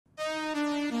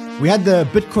We had the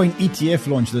Bitcoin ETF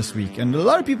launch this week, and a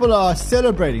lot of people are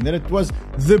celebrating that it was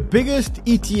the biggest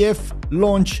ETF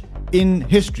launch in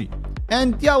history.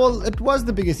 And yeah, well, it was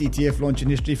the biggest ETF launch in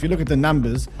history. If you look at the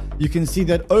numbers, you can see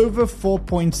that over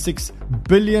 $4.6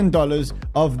 billion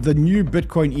of the new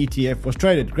Bitcoin ETF was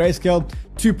traded. Grayscale,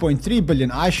 $2.3 billion.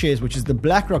 iShares, which is the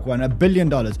BlackRock one, $1 billion.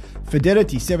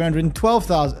 Fidelity,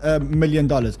 $712 million.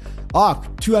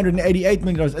 ARK, $288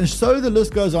 million. And so the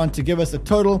list goes on to give us a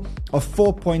total of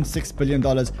 $4.6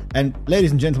 billion. And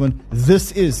ladies and gentlemen,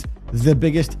 this is the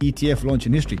biggest ETF launch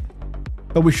in history.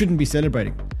 But we shouldn't be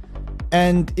celebrating.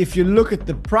 And if you look at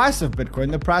the price of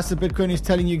Bitcoin, the price of Bitcoin is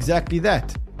telling you exactly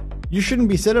that. You shouldn't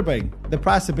be celebrating. The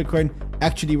price of Bitcoin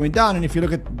actually went down. And if you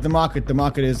look at the market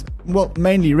is, well,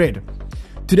 mainly red.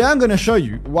 Today, I'm going to show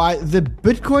you why the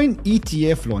Bitcoin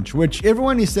ETF launch, which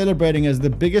everyone is celebrating as the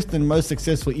biggest and most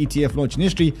successful ETF launch in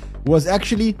history, was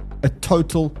actually a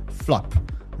total flop.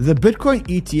 The Bitcoin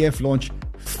ETF launch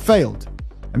failed.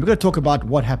 And we're going to talk about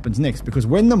what happens next, because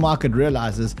when the market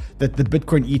realizes that the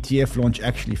Bitcoin ETF launch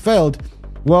actually failed,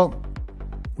 well,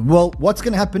 what's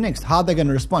going to happen next? How are they going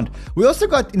to respond? We also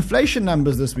got inflation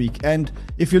numbers this week. And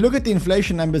if you look at the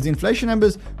inflation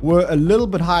numbers were a little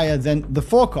bit higher than the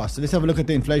forecast. So let's have a look at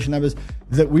the inflation numbers.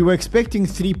 That we were expecting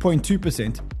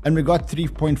 3.2% and we got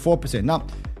 3.4%. Now,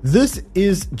 this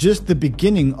is just the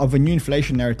beginning of a new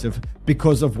inflation narrative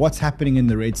because of what's happening in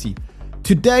the Red Sea.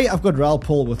 Today, I've got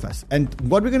Raoul with us, and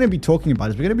what we're going to be talking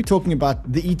about is we're going to be talking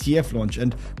about the ETF launch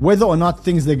and whether or not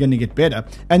things are going to get better.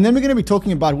 And then we're going to be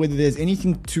talking about whether there's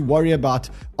anything to worry about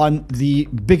on the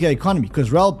bigger economy,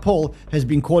 because Raoul has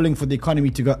been calling for the economy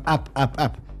to go up, up,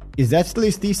 up. Is that still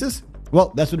his thesis?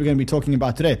 Well, that's what we're going to be talking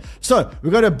about today. So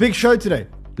we've got a big show today.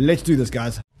 Let's do this,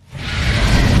 guys.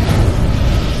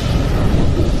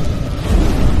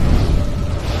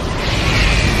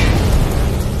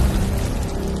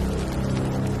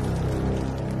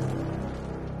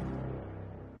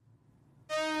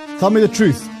 Tell me the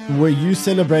truth. Were you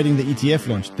celebrating the ETF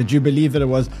launch? Did you believe that it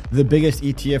was the biggest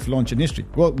ETF launch in history?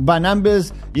 Well, by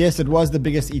numbers, yes, it was the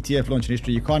biggest ETF launch in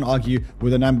history. You can't argue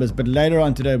with the numbers. But later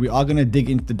on today, we are going to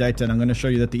dig into the data, and I'm going to show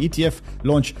you that the ETF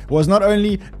launch was not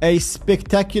only a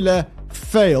spectacular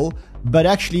fail, but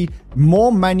actually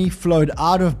more money flowed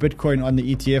out of Bitcoin on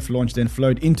the ETF launch than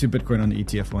flowed into Bitcoin on the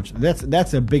ETF launch.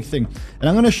 That's a big thing. And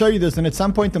I'm going to show you this, and at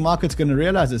some point the market's going to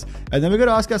realize this. And then we're going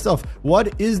to ask ourselves,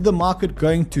 what is the market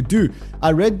going to do?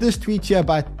 I read this tweet here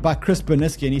by Chris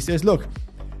Berniski, and he says, look,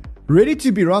 ready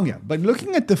to be wrong here, but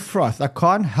looking at the froth, I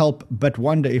can't help but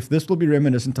wonder if this will be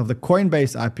reminiscent of the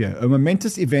Coinbase IPO, a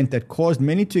momentous event that caused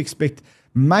many to expect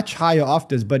much higher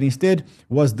afters, but instead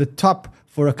was the top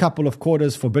for a couple of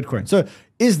quarters for Bitcoin. So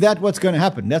is that what's going to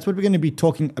happen? That's what we're going to be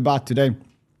talking about today.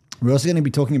 We're also going to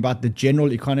be talking about the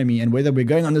general economy and whether we're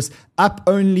going on this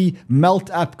up-only melt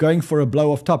up, going for a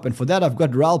blow-off top. And for that, I've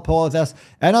got Raoul with us,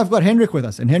 and I've got Henrik with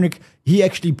us. And Henrik, he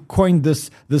actually coined this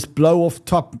blow-off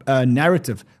top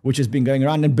narrative, which has been going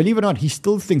around. And believe it or not, he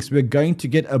still thinks we're going to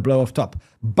get a blow-off top.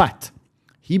 But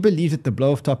he believes that the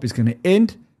blow-off top is going to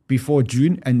end before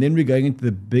June, and then we're going into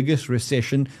the biggest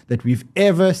recession that we've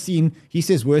ever seen. He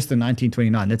says worse than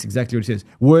 1929. That's exactly what he says.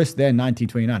 Worse than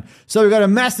 1929. So we've got a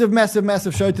massive, massive,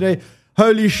 massive show today.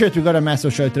 Holy shit, we've got a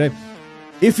massive show today.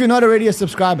 If you're not already a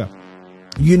subscriber,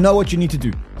 you know what you need to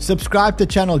do. Subscribe to the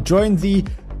channel. Join the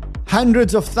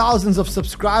hundreds of thousands of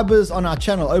subscribers on our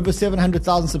channel, over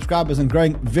 700,000 subscribers, and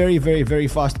growing very, very, very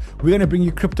fast. We're going to bring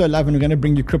you crypto love, and we're going to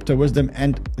bring you crypto wisdom,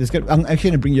 and I'm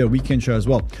actually going to bring you a weekend show as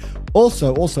well.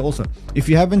 Also, if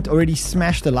you haven't already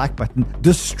smashed the like button,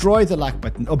 destroy the like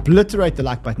button, obliterate the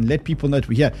like button, let people know that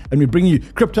we're here, and we bring you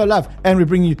crypto love, and we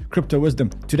bring you crypto wisdom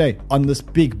today on this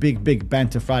big, big, big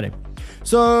Banter Friday.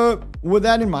 So with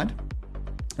that in mind,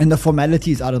 and the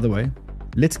formalities out of the way,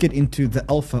 let's get into the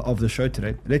alpha of the show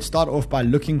today. Let's start off by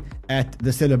looking at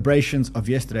the celebrations of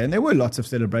yesterday. And there were lots of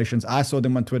celebrations. I saw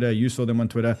them on Twitter. You saw them on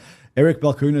Twitter. Eric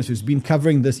Balkunas, who's been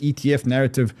covering this ETF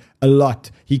narrative a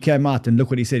lot, he came out and look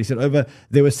what he said. He said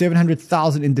there were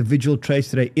 700,000 individual trades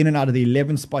today in and out of the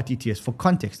 11 spot ETFs. For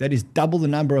context, that is double the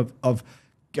number of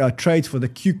trades for the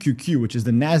QQQ, which is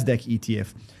the NASDAQ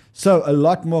ETF. So a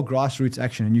lot more grassroots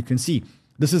action. And you can see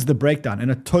this is the breakdown, and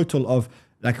a total of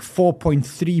like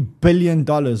 $4.3 billion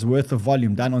worth of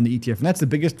volume done on the ETF. And that's the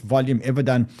biggest volume ever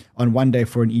done on one day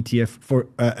for an ETF, for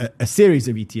a series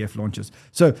of ETF launches.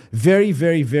 So very,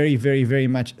 very, very, very, very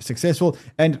much successful.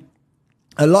 And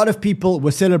a lot of people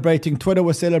were celebrating. Twitter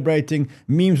was celebrating.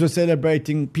 Memes were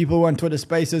celebrating. People were on Twitter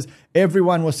Spaces.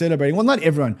 Everyone was celebrating. Well, not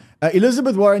everyone.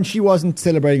 Elizabeth Warren, she wasn't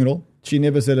celebrating at all. She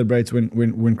never celebrates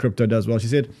when crypto does well. She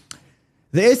said,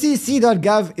 the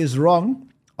SEC.gov is wrong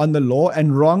on the law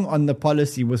and wrong on the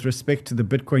policy with respect to the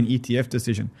Bitcoin ETF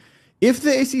decision. If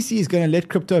the SEC is going to let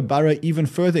crypto burrow even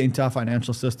further into our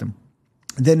financial system,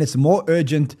 then it's more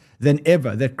urgent than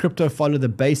ever that crypto follow the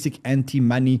basic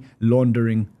anti-money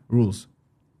laundering rules.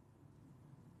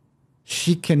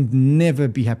 She can never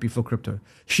be happy for crypto.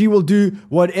 She will do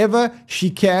whatever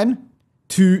she can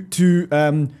to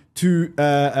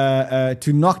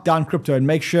knock down crypto and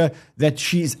make sure that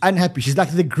she's unhappy. She's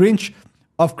like the Grinch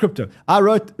of crypto. I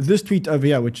wrote this tweet over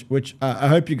here, which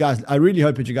I really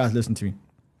hope that you guys listen to me.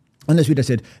 On this tweet, I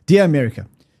said, "Dear America,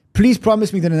 please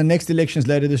promise me that in the next elections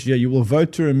later this year, you will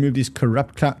vote to remove these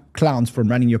corrupt clowns from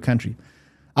running your country.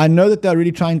 I know that they're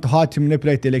really trying hard to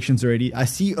manipulate the elections already. I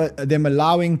see them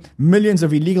allowing millions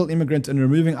of illegal immigrants and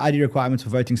removing ID requirements for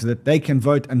voting so that they can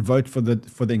vote and vote for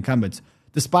the incumbents.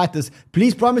 Despite this,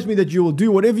 please promise me that you will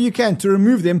do whatever you can to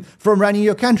remove them from running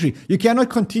your country. You cannot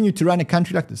continue to run a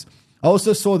country like this." I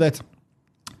also saw that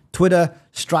Twitter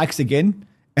strikes again,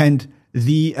 and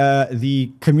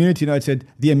the community note said,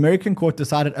 "The American court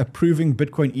decided approving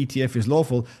Bitcoin ETF is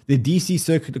lawful. The DC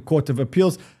Circuit Court of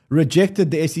Appeals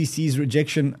rejected the SEC's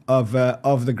rejection of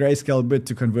the grayscale bid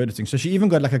to convert it." So she even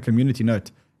got like a community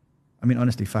note. I mean,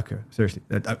 honestly, fuck her. Seriously.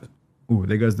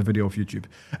 There goes the video off YouTube.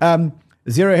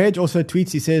 Zero Hedge also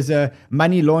tweets. He says,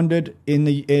 money laundered in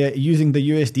the using the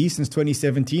USD since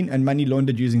 2017 and money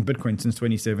laundered using Bitcoin since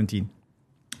 2017.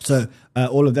 So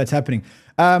all of that's happening.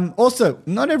 Also,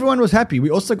 not everyone was happy. We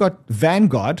also got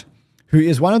Vanguard, who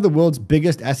is one of the world's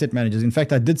biggest asset managers. In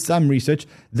fact, I did some research.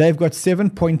 They've got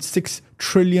 $7.6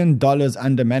 trillion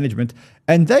under management.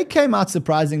 And they came out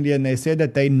surprisingly and they said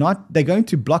that they're going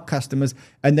to block customers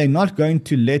and they're not going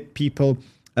to let people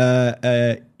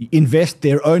invest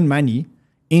their own money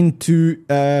into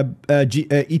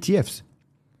ETFs.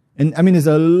 And I mean, there's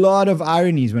a lot of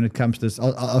ironies when it comes to this.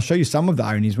 I'll show you some of the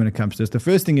ironies when it comes to this. The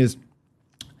first thing is,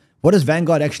 what does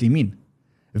Vanguard actually mean?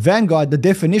 Vanguard, the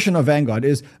definition of Vanguard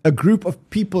is a group of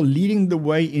people leading the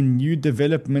way in new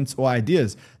developments or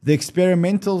ideas, the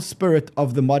experimental spirit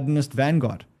of the modernist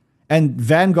vanguard. And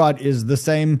Vanguard is the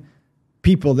same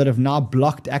people that have now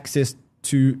blocked access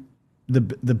to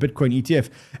the Bitcoin ETF.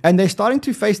 And they're starting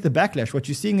to face the backlash. What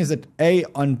you're seeing is that,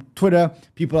 on Twitter,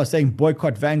 people are saying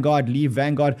boycott Vanguard, leave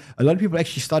Vanguard. A lot of people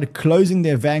actually started closing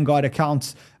their Vanguard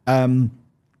accounts,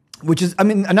 which is, I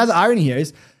mean, another irony here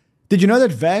is, did you know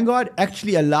that Vanguard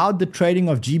actually allowed the trading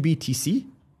of GBTC,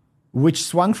 which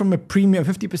swung from a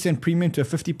 50% premium to a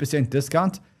 50%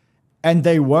 discount, and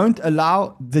they won't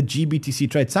allow the GBTC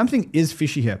trade? Something is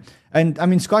fishy here. And I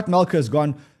mean, Scott Melker has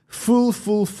gone full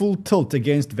tilt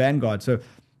against Vanguard. So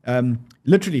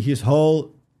literally his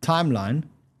whole timeline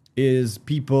is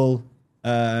people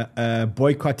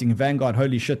boycotting Vanguard.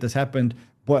 Holy shit, this happened.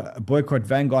 Boycott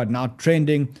Vanguard, now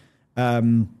trending.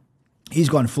 He's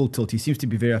gone full tilt. He seems to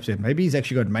be very upset. Maybe he's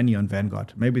actually got money on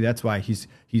Vanguard. Maybe that's why he's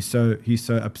so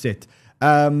upset.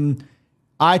 I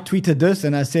tweeted this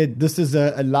and I said, this is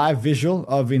a live visual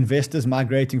of investors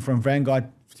migrating from Vanguard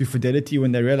to Fidelity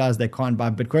when they realize they can't buy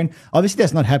Bitcoin. Obviously,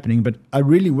 that's not happening, but I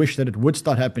really wish that it would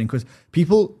start happening because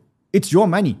people, it's your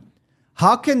money.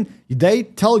 How can they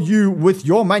tell you with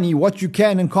your money what you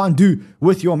can and can't do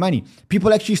with your money?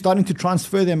 People actually starting to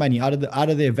transfer their money out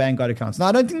of their Vanguard accounts. Now,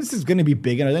 I don't think this is going to be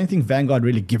big, and I don't think Vanguard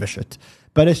really give a shit.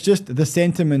 But it's just the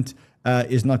sentiment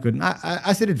is not good. And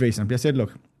I said it very simply. I said,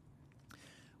 look,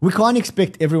 we can't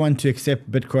expect everyone to accept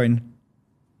Bitcoin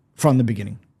from the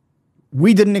beginning.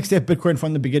 We didn't accept Bitcoin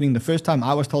from the beginning. The first time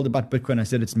I was told about Bitcoin, I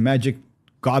said it's magic,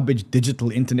 garbage,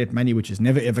 digital internet money, which is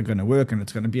never, ever going to work, and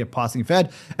it's going to be a passing fad.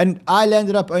 And I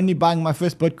landed up only buying my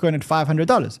first Bitcoin at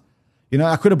 $500. You know,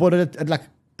 I could have bought it at like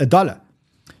 $1.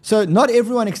 So not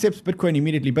everyone accepts Bitcoin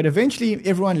immediately, but eventually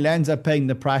everyone lands up paying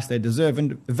the price they deserve.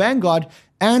 And Vanguard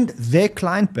and their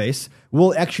client base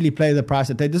will actually pay the price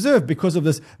that they deserve because of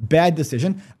this bad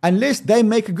decision, unless they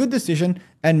make a good decision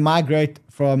and migrate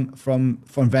from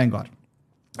Vanguard.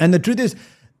 And the truth is,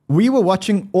 we were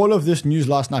watching all of this news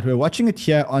last night. We were watching it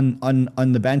here on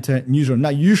the Banter Newsroom. Now,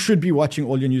 you should be watching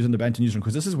all your news on the Banter Newsroom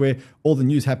because this is where all the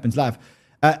news happens live.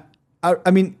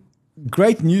 I mean,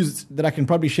 great news that I can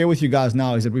probably share with you guys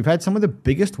now is that we've had some of the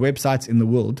biggest websites in the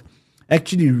world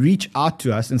actually reach out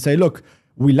to us and say, look,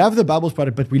 we love the Bubbles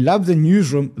product, but we love the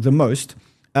newsroom the most.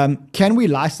 Can we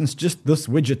license just this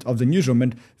widget of the newsroom?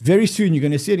 And very soon you're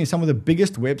going to see it in some of the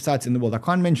biggest websites in the world. I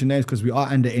can't mention names because we are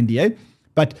under NDA,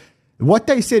 but what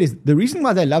they said is the reason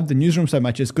why they love the newsroom so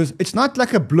much is because it's not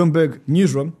like a Bloomberg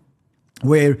newsroom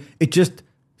where it just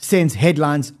sends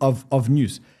headlines of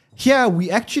news. Here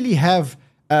we actually have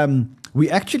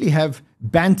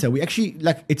banter. We actually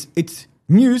it's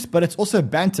news, but it's also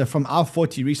banter from our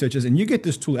 40 researchers. And you get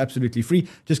this tool absolutely free.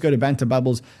 Just go to Banter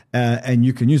Bubbles and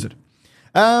you can use it.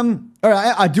 All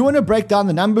right, I do want to break down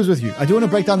the numbers with you.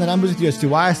 As to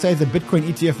why I say the Bitcoin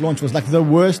ETF launch was like the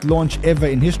worst launch ever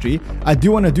in history. I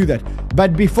do want to do that.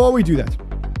 But before we do that,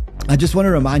 I just want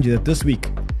to remind you that this week,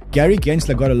 Gary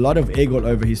Gensler got a lot of egg all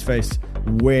over his face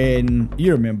when,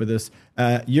 you remember this,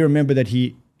 you remember that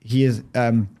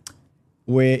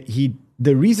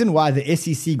the reason why the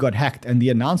SEC got hacked and the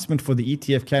announcement for the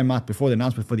ETF came out before the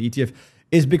announcement for the ETF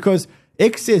is because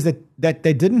X says that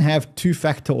they didn't have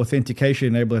two-factor authentication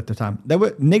enabled at the time. They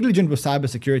were negligent with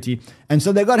cybersecurity, and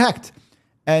so they got hacked.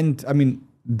 And, I mean,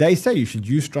 they say you should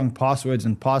use strong passwords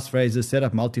and passphrases, set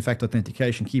up multi-factor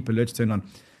authentication, keep alerts turned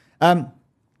on.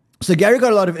 So Gary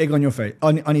got a lot of egg on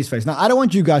his face. Now, I don't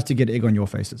want you guys to get egg on your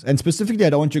faces. And specifically, I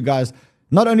don't want you guys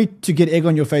not only to get egg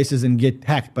on your faces and get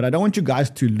hacked, but I don't want you guys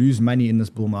to lose money in this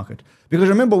bull market. Because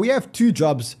remember, we have two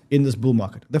jobs in this bull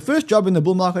market. The first job in the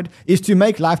bull market is to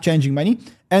make life-changing money.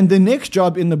 And the next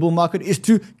job in the bull market is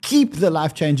to keep the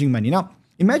life-changing money. Now,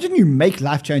 imagine you make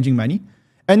life-changing money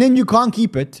and then you can't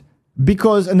keep it and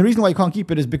the reason why you can't keep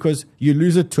it is because you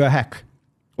lose it to a hack.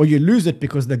 Or you lose it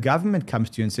because the government comes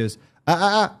to you and says,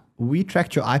 we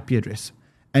tracked your IP address.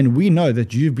 And we know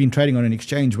that you've been trading on an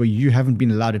exchange where you haven't been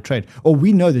allowed to trade. Or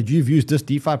we know that you've used this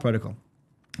DeFi protocol.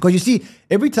 Because you see,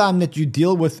 every time that you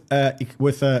deal with a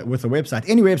website,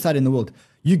 any website in the world,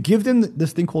 you give them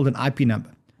this thing called an IP number.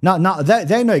 Now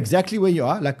they know exactly where you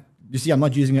are. Like, you see, I'm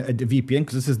not using a VPN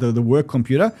because this is the work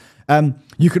computer.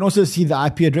 You can also see the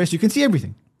IP address. You can see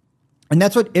everything. And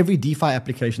that's what every DeFi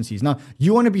application sees. Now,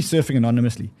 you want to be surfing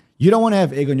anonymously. You don't want to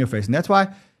have egg on your face. And that's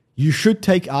why you should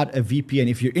take out a VPN.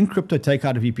 If you're in crypto, take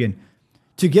out a VPN.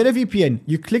 To get a VPN,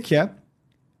 you click here.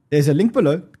 There's a link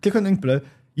below. Click on the link below.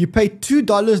 You pay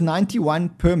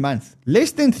 $2.91 per month.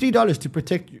 Less than $3 to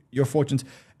protect your fortunes.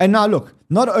 And now look,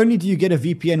 not only do you get a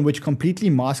VPN which completely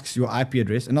masks your IP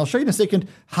address, and I'll show you in a second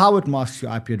how it masks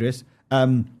your IP address.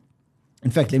 In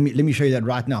fact, let me show you that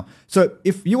right now. So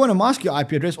if you want to mask your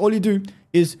IP address, all you do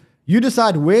is you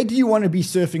decide where do you want to be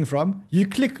surfing from. You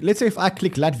click, let's say if I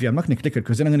click Latvia, I'm not going to click it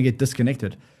because then I'm going to get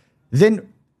disconnected.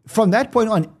 Then from that point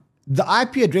on, the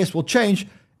IP address will change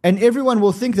and everyone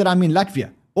will think that I'm in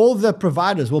Latvia. All the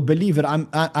providers will believe that I'm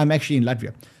actually in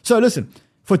Latvia. So listen,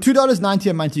 for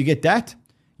 $2.90 a month, you get that.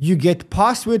 You get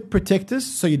password protectors,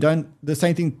 so the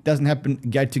same thing doesn't happen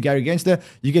to Gary Gensler.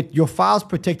 You get your files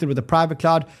protected with a private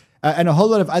cloud. And a whole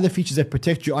lot of other features that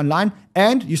protect you online,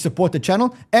 and you support the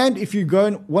channel. And if you go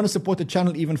and want to support the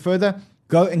channel even further,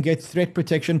 go and get threat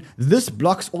protection. This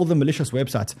blocks all the malicious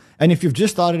websites. And if you've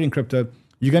just started in crypto,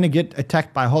 you're going to get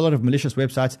attacked by a whole lot of malicious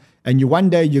websites, and one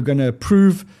day you're going to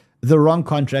approve the wrong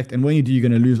contract, and when you do, you're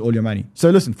going to lose all your money. So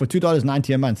listen, for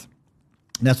 $2.90 a month,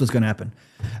 that's what's going to happen.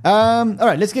 All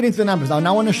right, let's get into the numbers. Now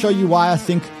I want to show you why I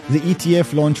think the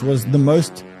ETF launch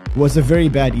was a very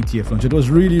bad ETF launch. It was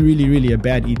really, really, really a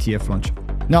bad ETF launch.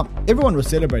 Now, everyone was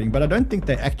celebrating, but I don't think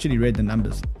they actually read the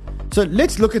numbers. So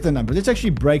let's look at the numbers. Let's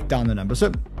actually break down the numbers.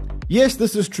 So yes,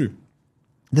 this is true.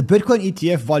 The Bitcoin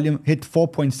ETF volume hit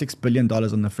 $4.6 billion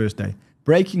on the first day,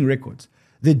 breaking records.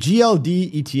 The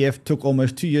GLD ETF took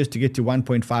almost 2 years to get to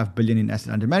 $1.5 billion in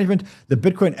asset under management. The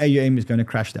Bitcoin AUM is going to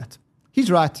crash that. He's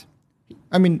right.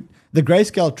 I mean, the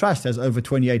Grayscale Trust has over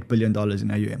 $28 billion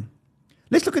in AUM.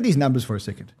 Let's look at these numbers for a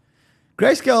second.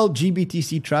 Grayscale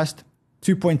GBTC Trust,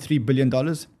 $2.3 billion.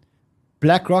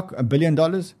 BlackRock, $1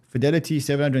 billion. Fidelity,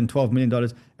 $712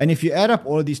 million. And if you add up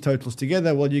all of these totals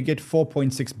together, well, you get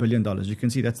 $4.6 billion. You can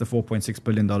see that's the $4.6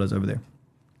 billion over there.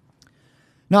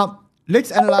 Now,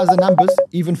 let's analyze the numbers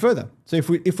even further. So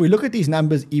if we look at these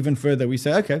numbers even further, we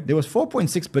say, okay, there was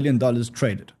 $4.6 billion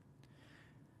traded.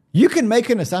 You can make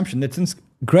an assumption that since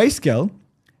Grayscale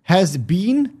has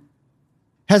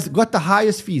got the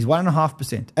highest fees,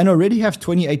 1.5%, and already have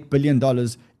 $28 billion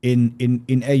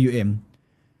in AUM,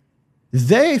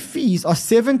 their fees are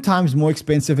 7 times more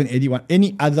expensive than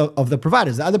any other of the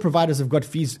providers. The other providers have got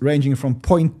fees ranging from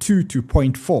 0.2 to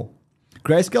 0.4.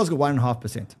 Grayscale's got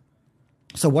 1.5%.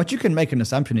 So what you can make an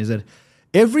assumption is that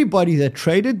everybody that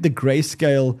traded the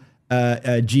Grayscale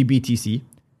GBTC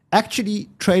actually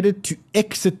traded to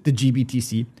exit the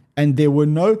GBTC, and there were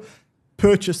no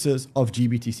purchases of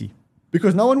GBTC.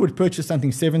 Because no one would purchase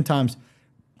something 7 times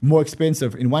more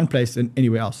expensive in one place than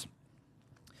anywhere else.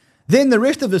 Then the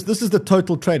rest of this is the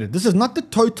total traded. This is not the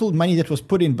total money that was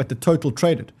put in, but the total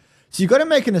traded. So you've got to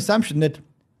make an assumption that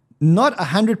not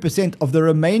 100% of the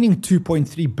remaining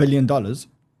 $2.3 billion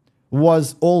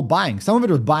was all buying. Some of it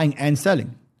was buying and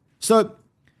selling. So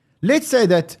let's say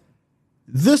that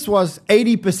this was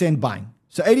 80% buying.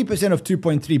 So 80% of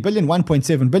 2.3 billion,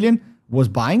 1.7 billion was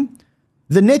buying.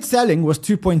 The net selling was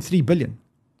 2.3 billion.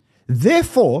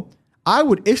 Therefore, I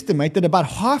would estimate that about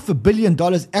 $500 million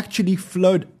actually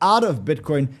flowed out of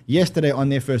Bitcoin yesterday on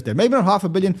their first day. Maybe not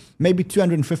 $500 million, maybe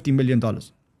 $250 million,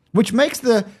 which makes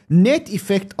the net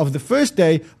effect of the first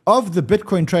day of the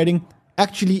Bitcoin trading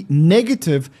actually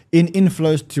negative in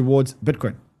inflows towards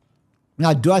Bitcoin.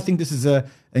 Now, do I think this is an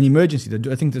emergency?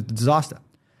 Do I think it's a disaster?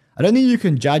 I don't think you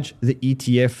can judge the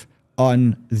ETF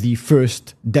on the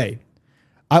first day.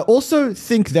 I also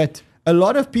think that a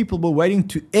lot of people were waiting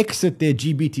to exit their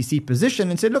GBTC position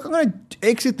and said, look, I'm going to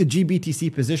exit the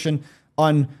GBTC position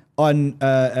in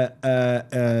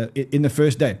the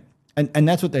first day. And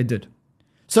that's what they did.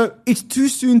 So it's too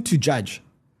soon to judge.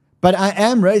 But I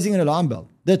am raising an alarm bell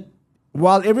that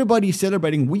while everybody's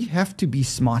celebrating, we have to be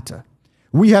smarter.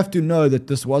 We have to know that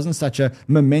this wasn't such a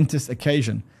momentous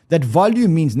occasion, that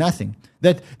volume means nothing,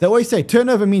 that they always say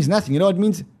turnover means nothing. You know what it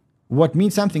means? What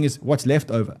means something is what's left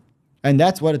over. And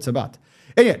that's what it's about.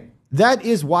 Anyway, that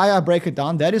is why I break it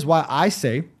down. That is why I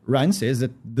say, Run says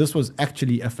that this was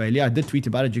actually a failure. I did tweet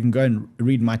about it. You can go and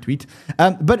read my tweet.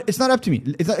 But it's not up to me.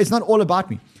 It's not all about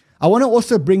me. I want to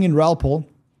also bring in Raoul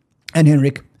and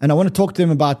Henrik, and I want to talk to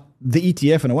them about the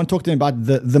ETF, and I want to talk to them about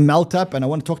the melt up, and I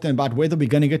want to talk to them about whether we're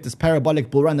going to get this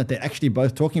parabolic bull run that they're actually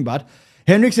both talking about.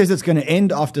 Henrik says it's going to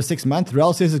end after 6 months.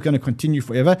 Raoul says it's going to continue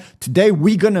forever. Today,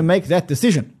 we're going to make that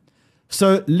decision.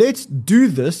 So let's do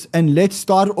this, and let's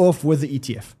start off with the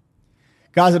ETF.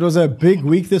 Guys, it was a big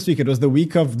week this week. It was the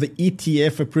week of the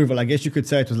ETF approval. I guess you could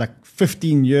say it was like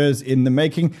 15 years in the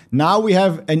making. Now we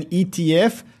have an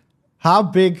ETF. How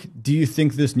big do you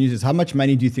think this news is? How much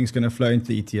money do you think is going to flow into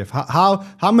the ETF?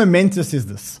 How momentous is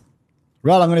this?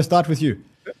 Raoul, I'm going to start with you.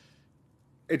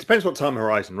 It depends what time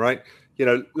horizon, right?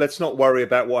 Let's not worry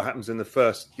about what happens in the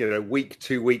first, week,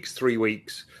 2 weeks, 3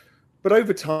 weeks. But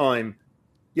over time,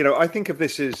 I think of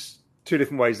this as two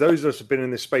different ways. Those of us have been in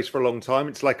this space for a long time.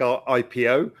 It's like our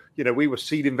IPO. We were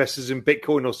seed investors in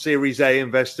Bitcoin or Series A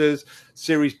investors,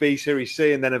 Series B, Series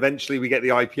C, and then eventually we get the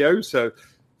IPO.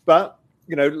 But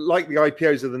like the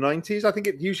IPOs of the 90s, I think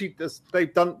it usually does. They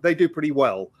do pretty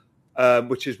well,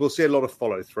 which is we'll see a lot of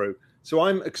follow through. So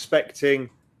I'm expecting,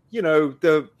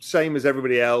 the same as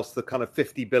everybody else, the kind of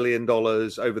 $50 billion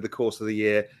over the course of the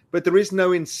year. But there is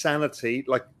no insanity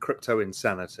like crypto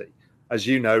insanity. As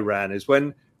you know, Ran, is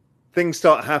when things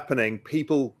start happening,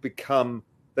 people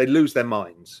they lose their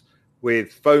minds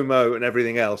with FOMO and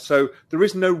everything else. So there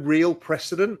is no real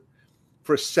precedent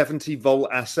for a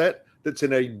 70-volt asset that's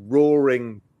in a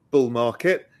roaring bull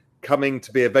market coming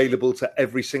to be available to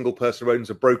every single person who owns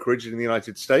a brokerage in the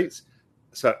United States.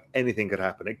 So anything could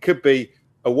happen. It could be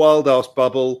a wild-ass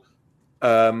bubble.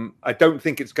 I don't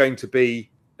think it's going to be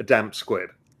a damp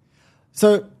squid.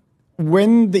 So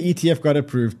when the ETF got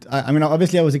approved, I mean,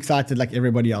 obviously I was excited like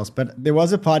everybody else, but there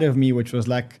was a part of me which was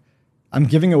like, I'm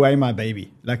giving away my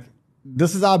baby. Like,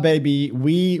 this is our baby.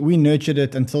 We nurtured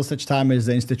it until such time as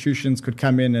the institutions could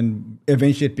come in, and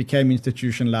eventually it became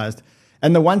institutionalized.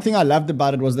 And the one thing I loved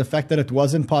about it was the fact that it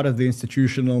wasn't part of the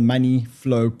institutional money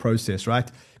flow process, right?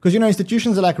 Because,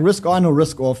 institutions are like risk on or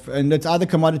risk off, and it's either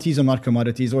commodities or not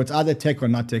commodities, or it's either tech or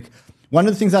not tech. One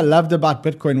of the things I loved about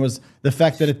Bitcoin was the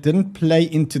fact that it didn't play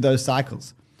into those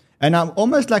cycles. And I'm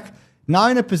almost like now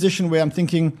in a position where I'm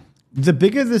thinking the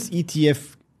bigger this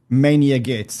ETF mania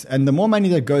gets, and the more money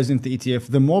that goes into the ETF,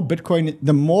 the more Bitcoin,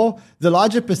 the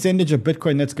larger percentage of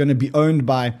Bitcoin that's going to be owned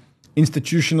by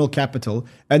institutional capital.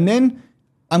 And then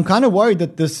I'm kind of worried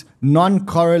that this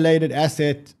non-correlated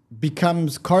asset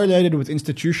becomes correlated with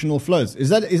institutional flows. Is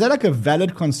that like a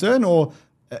valid concern, or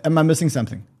am I missing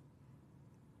something?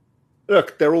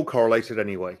 Look, they're all correlated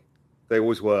anyway. They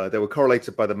always were. They were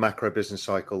correlated by the macro business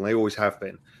cycle, and they always have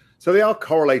been. So they are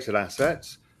correlated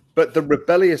assets. But the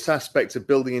rebellious aspect of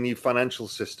building a new financial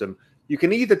system, you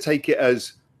can either take it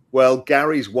as, well,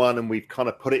 Gary's won and we've kind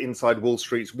of put it inside Wall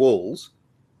Street's walls,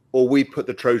 or we put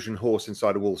the Trojan horse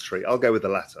inside of Wall Street. I'll go with the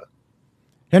latter.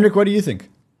 Henrik, what do you think?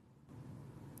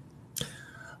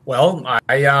 Well,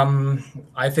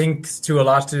 I think to a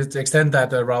large extent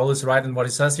that Raoul is right in what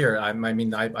he says here. I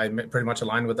pretty much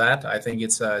align with that. I think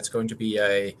it's going to be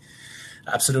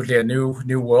absolutely a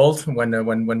new world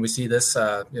when we see this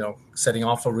setting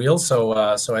off for real. So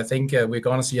I think we're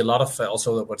going to see a lot of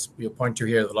also what you point to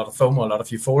here, a lot of FOMO, a lot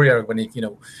of euphoria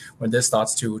when this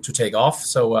starts to take off.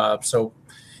 So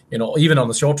even on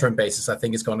the short-term basis, I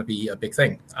think it's going to be a big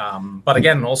thing. But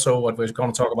again, also what we're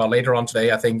going to talk about later on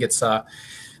today, I think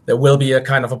there will be a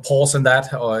kind of a pause in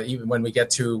that, or even when we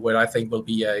get to where I think will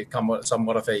be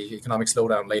somewhat of a economic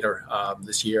slowdown later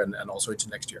this year and also into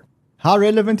next year. How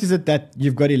relevant is it that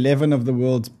you've got 11 of the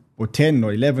world's or 10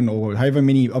 or 11 or however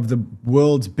many of the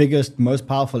world's biggest, most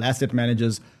powerful asset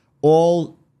managers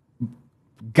all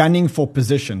gunning for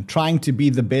position, trying to be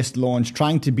the best launch,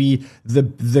 trying to be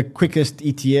the quickest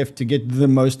ETF to get the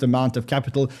most amount of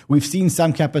capital. We've seen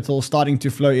some capital starting to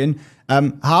flow in.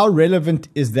 How relevant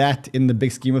is that in the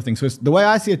big scheme of things? So the way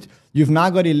I see it, you've now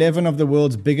got 11 of the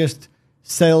world's biggest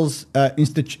sales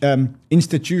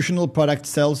institutional product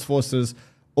sales forces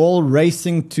all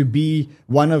racing to be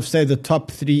one of, say, the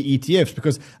top 3 ETFs,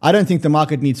 because I don't think the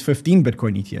market needs 15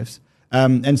 Bitcoin ETFs.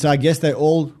 And so I guess they're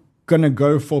all going to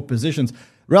go for positions.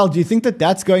 Raoul, do you think that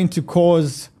that's going to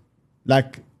cause,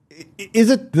 like, is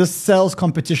it this sales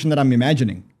competition that I'm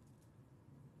imagining?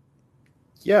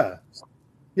 Yeah.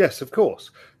 Yes, of course.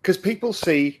 Because people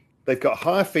see they've got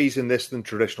higher fees in this than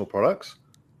traditional products.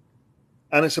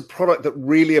 And it's a product that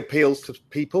really appeals to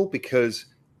people because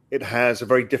it has a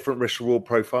very different risk-reward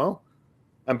profile.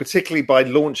 And particularly by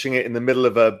launching it in the middle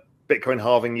of a Bitcoin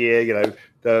halving year, you know,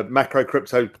 the macro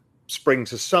crypto spring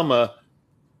to summer,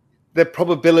 the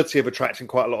probability of attracting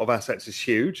quite a lot of assets is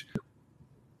huge.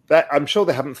 That I'm sure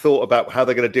they haven't thought about how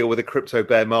they're going to deal with a crypto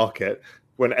bear market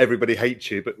when everybody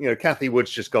hates you. But, you know, Kathy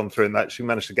Wood's just gone through in that. She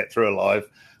managed to get through alive.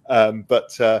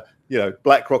 You know,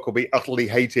 BlackRock will be utterly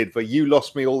hated for you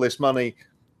lost me all this money.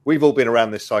 We've all been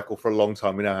around this cycle for a long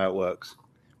time. We know how it works.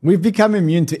 We've become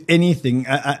immune to anything.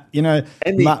 You know,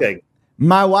 anything.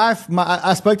 My wife,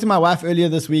 I spoke to my wife earlier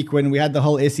this week when we had the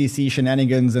whole SEC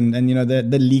shenanigans and you know,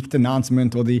 the leaked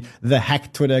announcement or the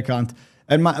hacked Twitter account.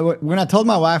 And when I told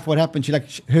my wife what happened,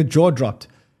 her jaw dropped.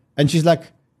 And she's like,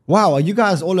 wow, are you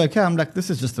guys all okay? I'm like, this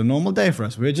is just a normal day for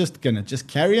us. We're just going to just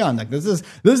carry on. Like, this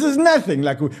is nothing.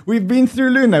 Like, we've been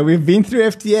through Luna. We've been through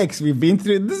FTX. We've been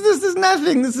through, this is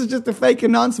nothing. This is just a fake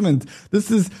announcement. This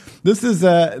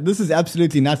is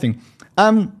absolutely nothing.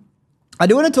 I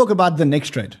do want to talk about the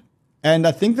next trade. And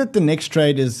I think that the next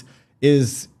trade is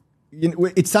you know,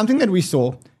 it's something that we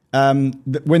saw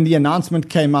when the announcement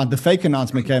came out, the fake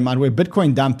announcement came out, where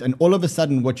Bitcoin dumped, and all of a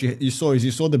sudden what you saw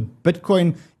the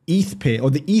Bitcoin ETH pair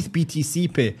or the ETH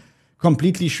BTC pair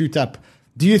completely shoot up.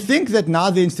 Do you think that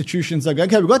now the institutions are going,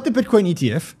 okay, we've got the Bitcoin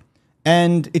ETF,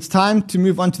 and it's time to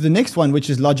move on to the next one, which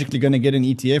is logically going to get an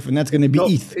ETF, and that's going to be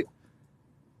ETH?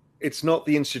 It's not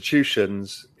the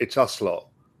institutions, it's us lot.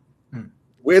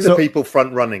 We're the people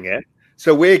front running it.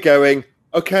 So we're going,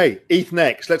 okay, ETH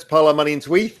next. Let's pile our money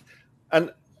into ETH.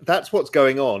 And that's what's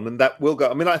going on. And that will go.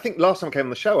 I mean, I think last time I came on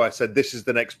the show, I said this is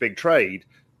the next big trade,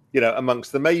 you know,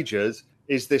 amongst the majors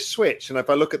is this switch. And if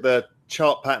I look at the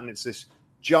chart pattern, it's this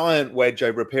giant wedge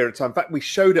over a period of time. In fact, we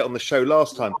showed it on the show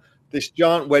last time, this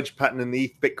giant wedge pattern in the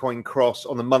ETH Bitcoin cross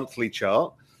on the monthly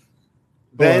chart.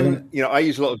 Then, you know, I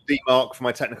use a lot of DMARC for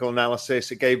my technical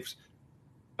analysis. It gave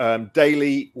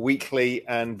daily, weekly,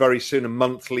 and very soon a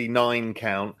monthly 9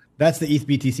 count. That's the ETH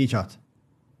BTC chart.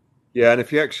 Yeah, and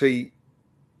if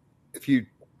you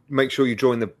make sure you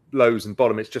join the lows and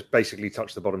bottom, it's just basically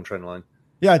touched the bottom trend line.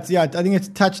 Yeah, I think it's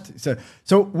touched.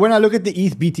 So when I look at the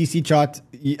ETH BTC chart,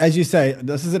 as you say,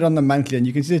 this is it on the monthly, and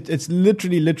you can see it's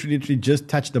literally just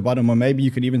touched the bottom, or maybe you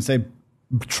could even say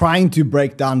trying to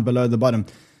break down below the bottom.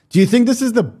 Do you think this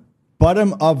is the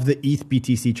bottom of the ETH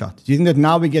BTC chart? Do you think that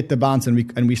now we get the bounce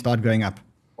and we start going up?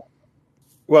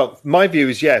 Well, my view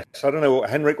is yes. I don't know,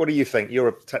 Henrik, what do you think? You're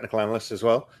a technical analyst as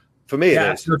well. For me,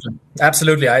 it is.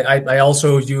 Absolutely. I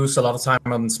also use a lot of time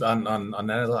on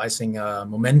analyzing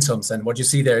momentums, and what you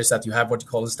see there is that you have what you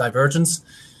call this divergence,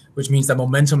 which means that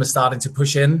momentum is starting to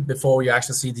push in before you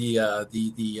actually see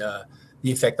the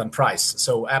effect on price.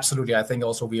 So absolutely, I think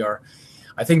also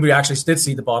I think we actually did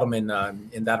see the bottom in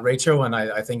that ratio, and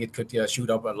I think it could shoot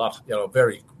up a lot, you know,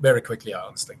 very, very quickly,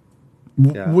 honestly.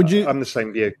 Yeah, I'm the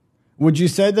same view. Would you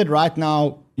say that right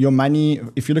now your money,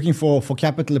 if you're looking for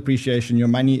capital appreciation, your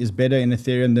money is better in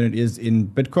Ethereum than it is in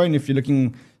Bitcoin if you're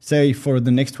looking, say, for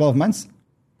the next 12 months?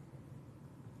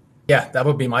 Yeah, that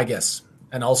would be my guess.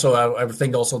 And also, I would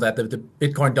think also that the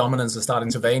Bitcoin dominance is starting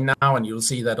to wane now, and you'll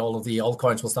see that all of the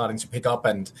altcoins will starting to pick up,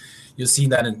 and you've seen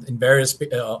that in various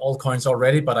altcoins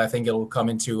already, but I think it'll come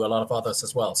into a lot of others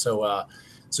as well. So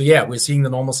yeah, we're seeing the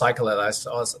normal cycle that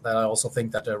I also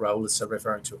think that Raoul is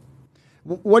referring to.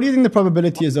 What do you think the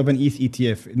probability is of an ETH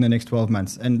ETF in the next 12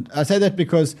 months? And I say that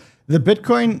because the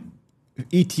Bitcoin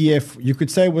ETF, you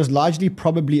could say, was largely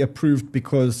probably approved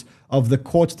because of the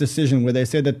court's decision where they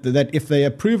said that if they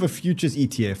approve a futures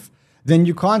ETF, then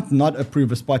you can't not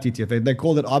approve a spot ETF. They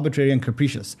called it arbitrary and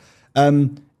capricious.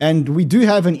 And we do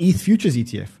have an ETH futures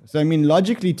ETF. So, I mean,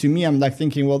 logically to me, I'm like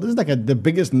thinking, well, this is like the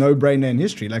biggest no-brainer in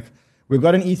history. Like, we've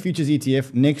got an ETH futures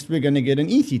ETF. Next, we're going to get an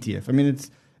ETH ETF. I mean,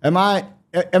 am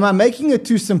I making it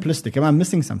too simplistic? Am I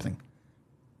missing something?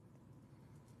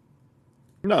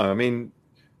 No, I mean,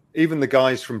 even the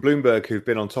guys from Bloomberg who've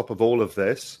been on top of all of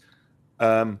this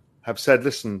have said,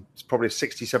 listen, it's probably a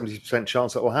 60, 70%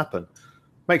 chance that will happen.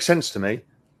 Makes sense to me.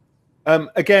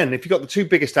 Again, if you've got the two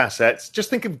biggest assets, just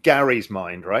think of Gary's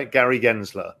mind, right? Gary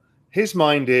Gensler. His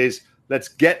mind is, let's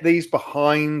get these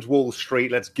behind Wall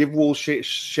Street. Let's give Wall Street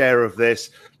share of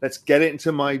this. Let's get it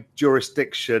into my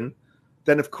jurisdiction.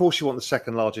 Then, of course, you want the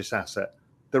second largest asset.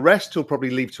 The rest he'll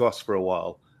probably leave to us for a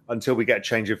while until we get a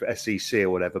change of SEC or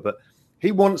whatever. But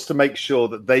he wants to make sure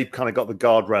that they've kind of got the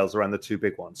guardrails around the two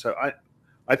big ones. So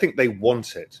I think they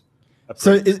want it.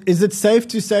 So is it safe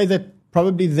to say that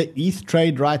probably the ETH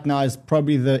trade right now is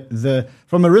probably the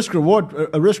from a risk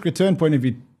return point of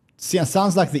view,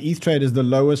 sounds like the ETH trade is the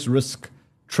lowest risk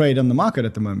trade on the market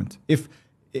at the moment, if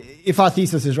our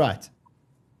thesis is right.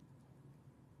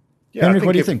 Yeah, Henrik,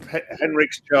 what do you think?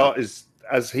 Henrik's chart is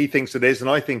as he thinks it is, and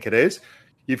I think it is.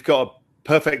 You've got a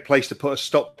perfect place to put a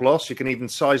stop loss. You can even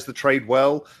size the trade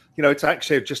well. You know, it's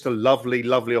actually just a lovely,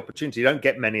 lovely opportunity. You don't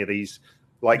get many of these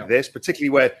like this, particularly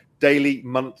where daily,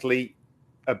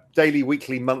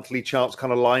 weekly, monthly charts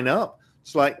kind of line up.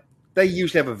 It's like they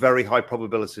usually have a very high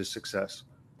probability of success.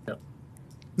 Yeah.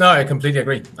 No, I completely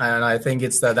agree, and I think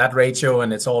it's that ratio,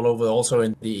 and it's all over also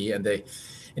in the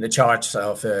charts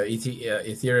of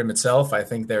Ethereum itself. I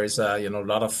think there is a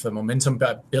lot of momentum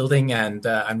building, and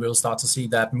we'll start to see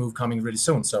that move coming really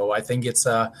soon. So I think it's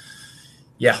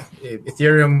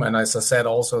Ethereum, and as I said,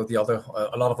 also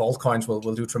a lot of altcoins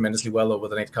will do tremendously well over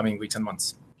the next coming weeks and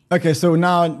months. Okay, so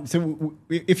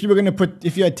if you were going to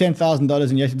if you had $10,000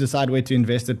 and you had to decide where to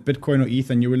invest it, Bitcoin or ETH,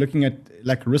 and you were looking at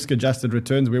like risk-adjusted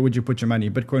returns, where would you put your money,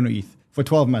 Bitcoin or ETH, for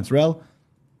 12 months? Raoul?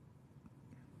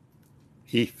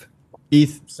 ETH.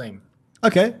 Same.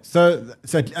 Okay, so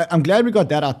I'm glad we got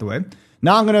that out the way.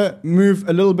 Now I'm going to move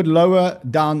a little bit lower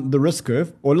down the risk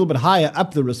curve, or a little bit higher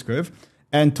up the risk curve,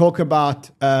 and talk about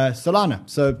Solana.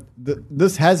 So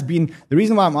this has been, the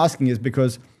reason why I'm asking is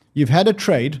because you've had a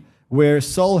trade where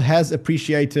Sol has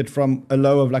appreciated from a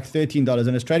low of like $13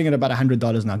 and it's trading at about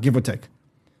 $100 now, give or take.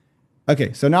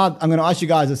 Okay, so now I'm going to ask you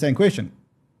guys the same question.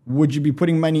 Would you be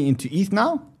putting money into ETH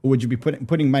now, or would you be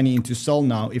putting money into Sol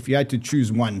now if you had to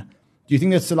choose one? Do you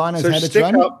think that Solana has had its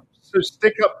run?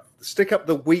 Stick up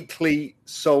the weekly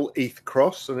Sol ETH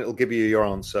cross, and it'll give you your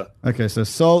answer. Okay, so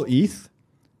Sol ETH.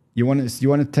 You want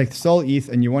to take Sol ETH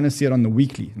and you want to see it on the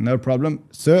weekly. No problem,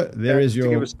 sir. There's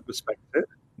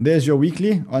your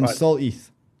weekly on Sol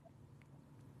ETH.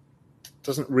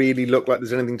 Doesn't really look like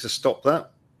there's anything to stop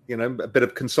that. You know, a bit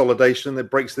of consolidation that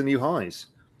breaks the new highs.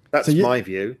 That's my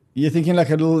view. You're thinking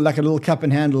like a little cup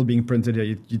and handle being printed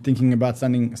here. You're thinking about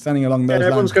something along those lines.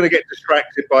 Everyone's going to get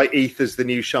distracted by ETH as the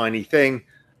new shiny thing.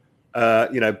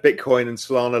 Bitcoin and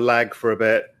Solana lag for a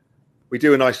bit. We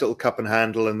do a nice little cup and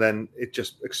handle, and then it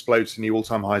just explodes to new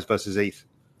all-time highs versus ETH.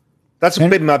 That's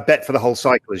been my bet for the whole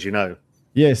cycle, as you know.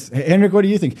 Yes. Henrik, what do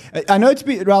you think? I know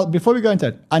before we go into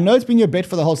it, I know it's been your bet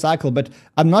for the whole cycle, but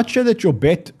I'm not sure that your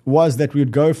bet was that we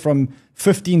would go from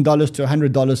 $15 to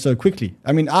 $100 so quickly.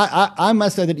 I mean, I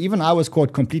must say that even I was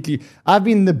caught completely. I've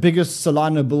been the biggest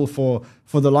Solana bull for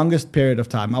the longest period of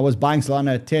time. I was buying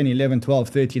Solana at 10, 11, 12,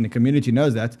 13. The community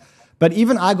knows that. But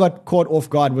even I got caught off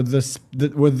guard with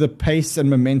the pace and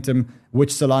momentum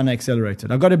which Solana accelerated.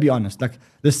 I've got to be honest. Like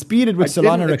the speed at which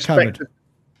Solana recovered.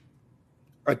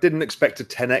 I didn't expect a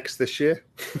 10x this year.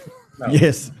 No.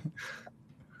 Yes.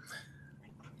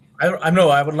 I know.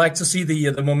 I would like to see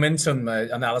the momentum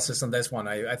analysis on this one.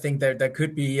 I think there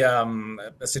could be a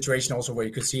situation also where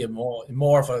you could see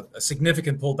more of a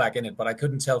significant pullback in it, but I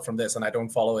couldn't tell from this, and I don't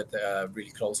follow it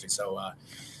really closely. So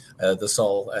the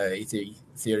Sol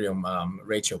Ethereum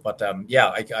ratio, but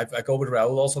I go with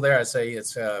Raoul also there. I say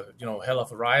it's hell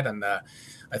of a ride, and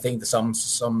I think some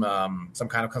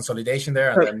kind of consolidation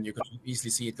there, and then you could easily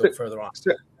see it go further on.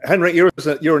 So, Henrik, you're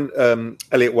an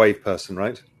Elliott Wave person,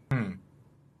 right?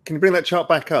 Can you bring that chart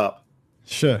back up?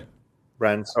 Sure.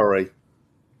 Ran, sorry.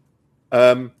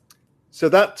 So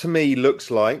that to me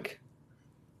looks like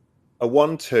a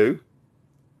 1-2,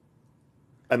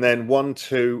 and then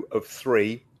 1-2 of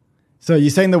 3. So you're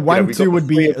saying the 1-2 would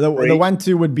be the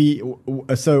 1-2 would be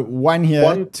so 1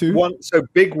 here, 2. 1. So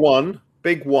big 1,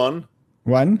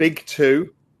 1, big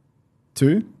 2,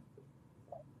 2.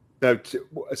 No,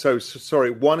 so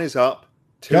sorry. 1 is up,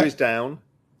 2 is down.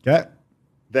 Yeah.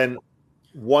 Then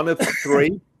 1 of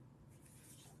 3.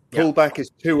 Pullback is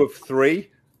 2 of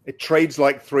 3. It trades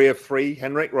like 3 of 3,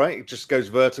 Henrik, right? It just goes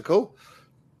vertical.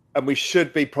 And we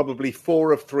should be probably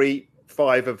 4 of 3,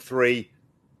 5 of 3,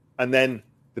 and then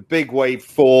the big wave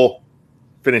 4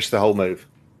 finish the whole move.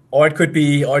 Or it could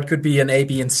be an A,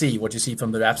 B, and C, what you see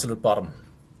from the absolute bottom.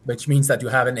 which means that you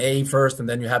have an A first, and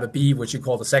then you have a B, which you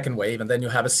call the second wave, and then you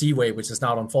have a C wave, which is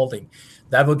now unfolding.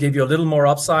 That will give you a little more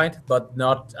upside, but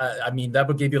not. That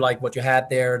will give you like what you had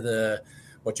there,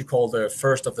 what you call the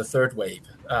first of the third wave.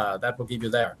 That will give you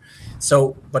there.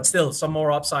 So, but still, some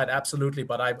more upside, absolutely.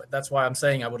 But that's why I'm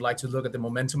saying I would like to look at the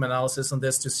momentum analysis on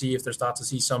this to see if they start to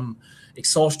see some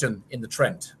exhaustion in the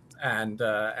trend. And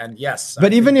yes,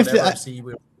 but even if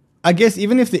I guess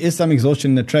even if there is some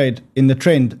exhaustion in the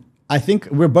trend, I think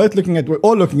we're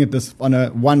all looking at this on a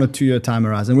 1 or 2 year time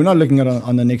horizon. We're not looking at it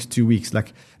on the next 2 weeks.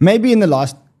 Like maybe in the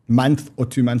last month or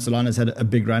 2 months, Solana's had a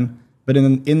big run. But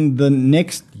in the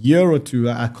next year or two,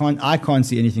 I can't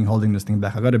see anything holding this thing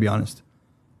back. I got to be honest.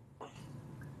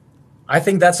 I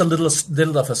think that's a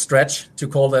little of a stretch to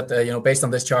call that, based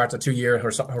on this chart, a 2 year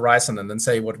horizon, and then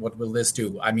say what will this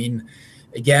do? I mean,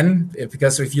 again,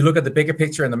 because if you look at the bigger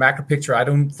picture and the macro picture, I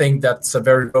don't think that's a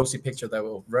very rosy picture.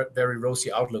 Very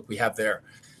rosy outlook we have there.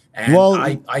 And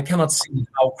I cannot see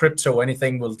how crypto or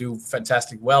anything will do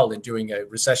fantastic well in during a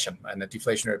recession and a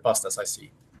deflationary bust, as I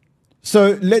see.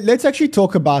 So let's actually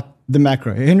talk about the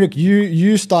macro. Henrik,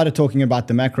 you started talking about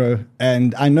the macro,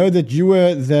 and I know that you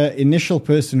were the initial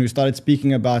person who started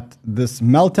speaking about this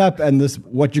melt up and this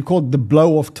what you called the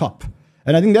blow off top.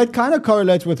 And I think that kind of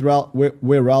correlates with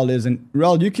where Raoul is. And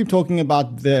Raoul, you keep talking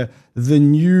about the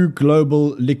new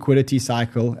global liquidity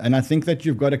cycle, and I think that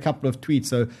you've got a couple of tweets.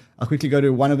 So I'll quickly go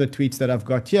to one of the tweets that I've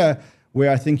got here,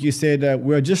 where I think you said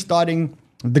we're just starting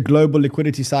the global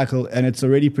liquidity cycle, and it's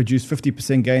already produced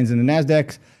 50% gains in the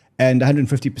NASDAQ and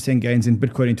 150% gains in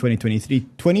Bitcoin in 2023.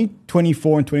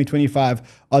 2024 and 2025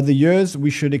 are the years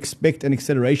we should expect an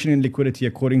acceleration in liquidity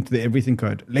according to the Everything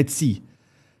Code. Let's see.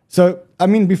 So, I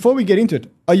mean, before we get into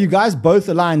it, are you guys both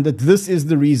aligned that this is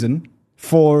the reason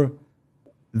for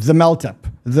the melt-up,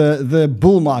 the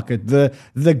bull market,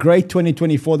 the great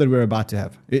 2024 that we're about to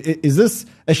have? Is this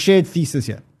a shared thesis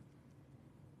here?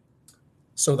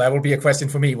 So that will be a question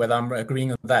for me, whether I'm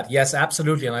agreeing on that. Yes,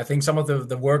 absolutely. And I think some of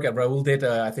the work that Raoul did,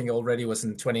 I think already was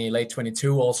in late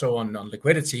 22, also on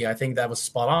liquidity. I think that was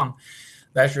spot on.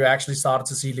 That you actually started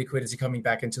to see liquidity coming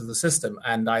back into the system.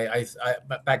 And I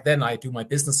back then I do my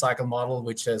business cycle model,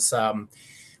 which is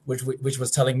which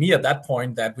was telling me at that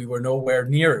point that we were nowhere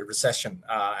near a recession,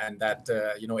 and that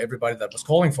everybody that was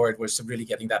calling for it was really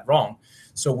getting that wrong.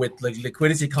 So with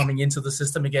liquidity coming into the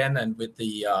system again, and with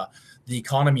the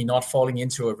economy not falling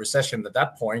into a recession at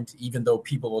that point, even though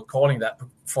people were calling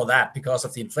for that because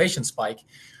of the inflation spike,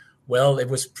 well, it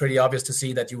was pretty obvious to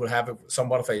see that you will have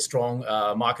somewhat of a strong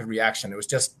market reaction. It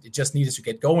just needed to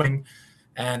get going.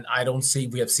 And I don't see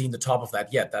we have seen the top of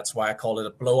that yet. That's why I call it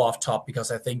a blow-off top,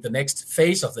 because I think the next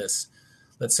phase of this,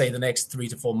 let's say the next 3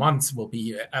 to 4 months, will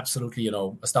be absolutely,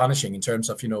 astonishing in terms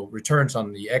of, returns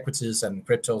on the equities and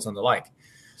cryptos and the like.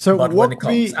 So but when it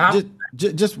comes out,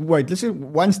 just wait, let's do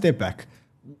one step back.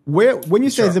 When you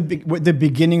say the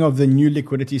beginning of the new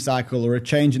liquidity cycle or a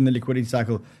change in the liquidity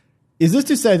cycle, is this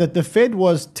to say that the Fed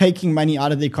was taking money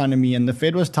out of the economy and the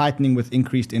Fed was tightening with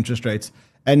increased interest rates?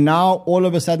 And now all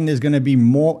of a sudden there's going to be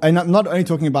more, and I'm not only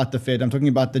talking about the Fed, I'm talking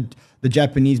about the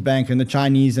Japanese bank and the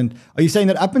Chinese. And are you saying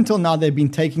that up until now they've been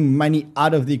taking money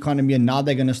out of the economy and now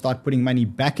they're going to start putting money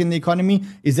back in the economy?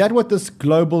 Is that what this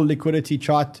global liquidity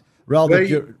chart, Raoul, that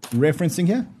you're referencing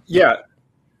here? Yeah.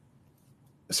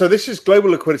 So this is global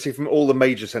liquidity from all the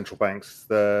major central banks,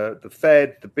 the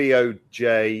Fed, the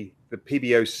BOJ, the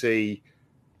PBOC,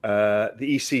 the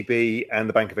ECB, and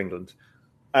the Bank of England.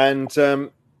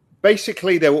 And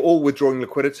basically, they were all withdrawing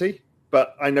liquidity,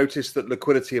 but I noticed that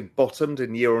liquidity had bottomed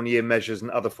in year-on-year measures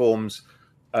and other forms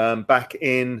back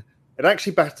in. It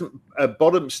actually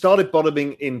started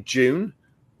bottoming in June,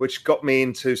 which got me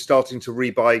into starting to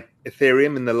rebuy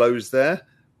Ethereum in the lows there,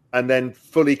 and then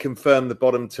fully confirmed the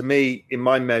bottom to me in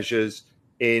my measures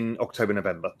in October,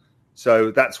 November.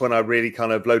 So that's when I really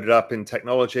kind of loaded up in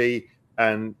technology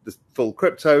and the full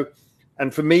crypto.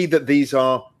 And for me, that these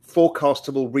are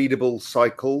forecastable, readable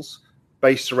cycles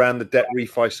based around the debt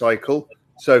refi cycle.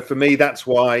 So for me, that's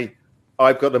why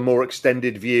I've got a more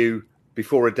extended view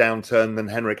before a downturn than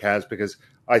Henrik has, because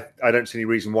I don't see any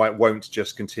reason why it won't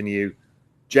just continue,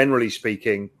 generally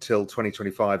speaking, till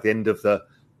 2025, the end of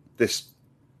this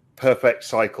perfect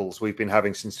cycles we've been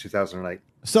having since 2008.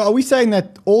 So are we saying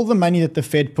that all the money that the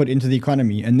Fed put into the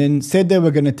economy and then said they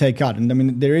were going to take out, and I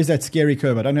mean, there is that scary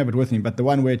curve, I don't have it with me, but the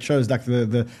one where it shows like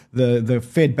the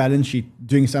Fed balance sheet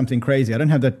doing something crazy. I don't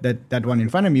have that one in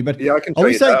front of me, but yeah, I can tell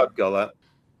you that. I've got that.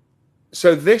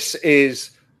 So this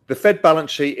is the Fed balance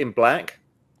sheet in black,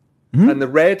 and the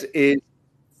red is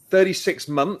 36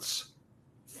 months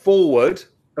forward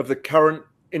of the current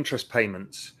interest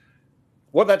payments.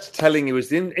 what that's telling you is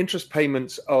the interest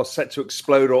payments are set to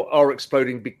explode or are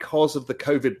exploding because of the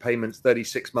COVID payments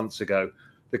 36 months ago,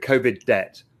 the COVID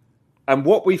debt. And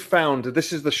what we found,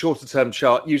 this is the shorter term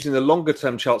chart, using the longer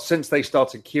term chart since they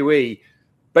started QE,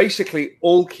 basically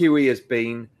all QE has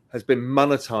been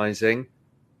monetizing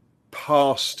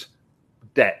past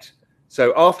debt.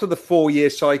 So after the 4-year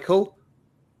cycle,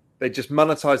 they just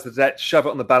monetize the debt, shove it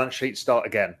on the balance sheet, start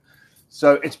again.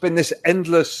 So it's been this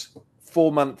endless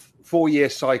 4-year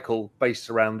cycle based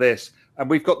around this. And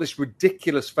we've got this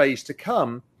ridiculous phase to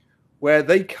come where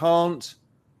they can't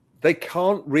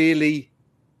really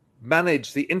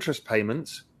manage the interest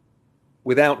payments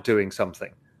without doing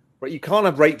something. Right? You can't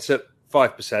have rates at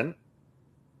 5%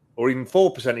 or even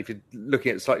 4% if you're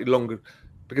looking at slightly longer,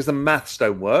 because the maths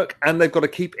don't work, and they've got to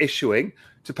keep issuing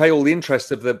to pay all the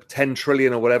interest of the 10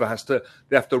 trillion or whatever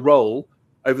they have to roll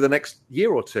over the next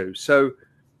year or two. So,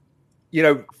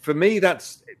 for me,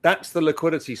 that's the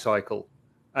liquidity cycle,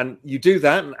 and you do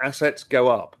that, and assets go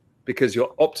up because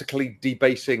you're optically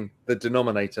debasing the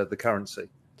denominator, the currency.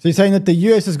 So you're saying that the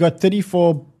US has got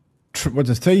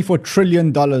 $34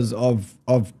 trillion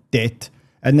of debt,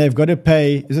 and they've got to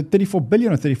pay, is it 34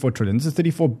 billion or 34 trillion? This is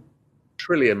 34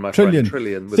 trillion, my trillion. Friend.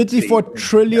 Trillion. $34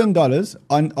 trillion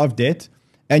of debt.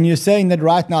 And you're saying that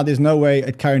right now there's no way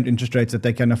at current interest rates that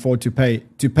they can afford to pay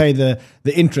the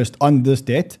interest on this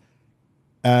debt.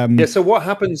 So what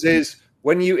happens is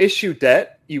when you issue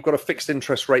debt, you've got a fixed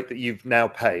interest rate that you now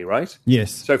pay, right?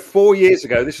 Yes. So 4 years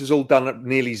ago, this was all done at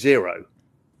nearly zero.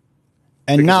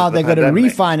 And now they've got to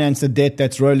refinance the debt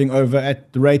that's rolling over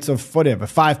at the rates of whatever,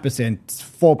 5%,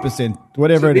 4%,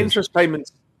 whatever it is. Interest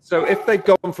payments. So if they've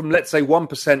gone from, let's say,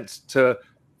 1% to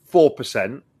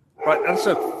 4%, right, that's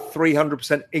a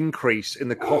 300% increase in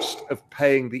the cost of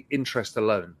paying the interest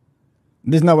alone.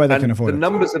 There's no way they can afford it. The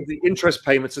numbers of the interest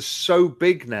payments are so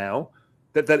big now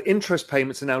that interest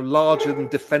payments are now larger than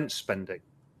defense spending.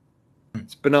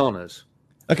 It's bananas.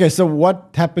 Okay, so what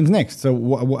happens next?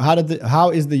 So how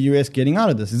is the US getting out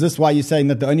of this? Is this why you're saying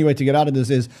that the only way to get out of this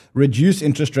is reduce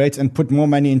interest rates and put more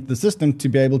money into the system to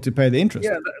be able to pay the interest?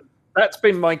 Yeah, that's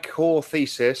been my core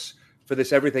thesis for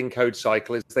this everything code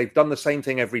cycle, is they've done the same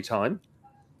thing every time,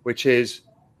 which is,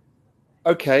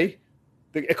 okay,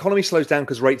 the economy slows down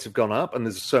because rates have gone up and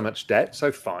there's so much debt. So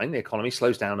fine, the economy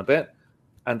slows down a bit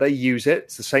and they use it.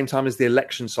 It's the same time as the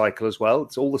election cycle as well.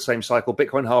 It's all the same cycle.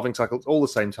 Bitcoin halving cycle, it's all the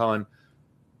same time.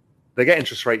 They get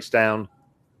interest rates down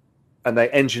and they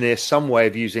engineer some way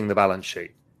of using the balance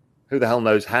sheet. Who the hell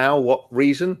knows how, what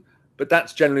reason, but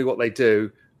that's generally what they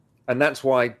do. And that's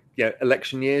why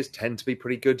election years tend to be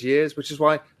pretty good years, which is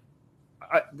why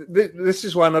this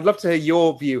is why, and I'd love to hear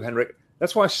your view, Henrik.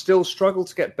 That's why I still struggle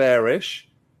to get bearish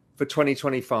for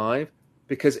 2025,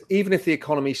 because even if the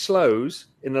economy slows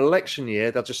in an election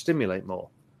year, they'll just stimulate more.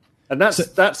 And that's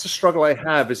the struggle I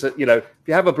have, is that, if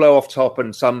you have a blow off top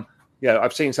and some,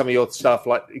 I've seen some of your stuff,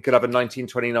 like you could have a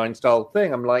 1929 style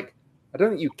thing. I'm like, I don't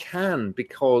think you can,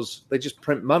 because they just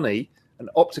print money and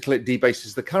optically it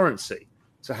debases the currency.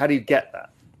 So how do you get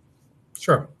that?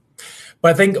 Sure.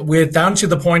 But I think we're down to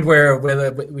the point where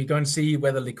we're going to see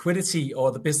whether liquidity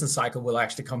or the business cycle will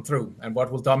actually come through and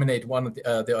what will dominate one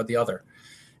or the other.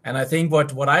 And I think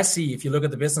what I see, if you look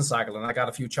at the business cycle, and I got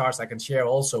a few charts I can share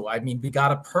also, I mean, we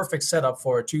got a perfect setup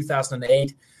for a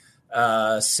 2008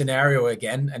 scenario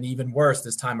again, and even worse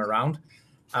this time around.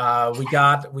 We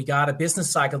got a business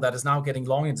cycle that is now getting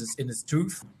long in its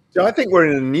tooth. So I think we're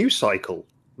in a new cycle,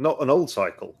 not an old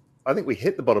cycle. I think we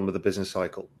hit the bottom of the business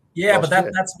cycle. Yeah, but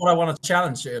that's what I want to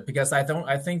challenge, because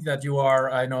I think that you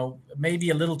are, maybe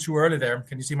a little too early there.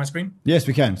 Can you see my screen? Yes,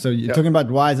 we can. So you're talking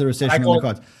about why is the recession on the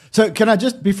cards. So can I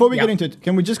just, before we get into it,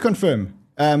 can we just confirm,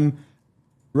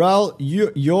 Raoul,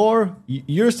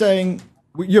 you're saying,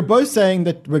 you're both saying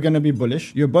that we're going to be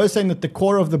bullish. You're both saying that the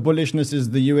core of the bullishness is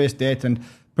the US debt and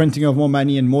printing of more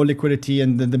money and more liquidity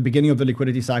and the beginning of the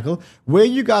liquidity cycle. Where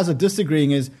you guys are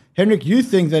disagreeing is, Henrik, you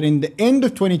think that in the end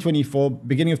of 2024,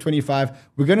 beginning of 25,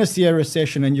 we're going to see a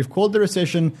recession, and you've called the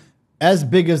recession as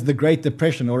big as the Great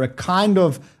Depression, or a kind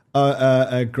of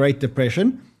a Great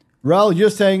Depression. Raoul, you're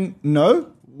saying no,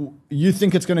 you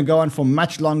think it's going to go on for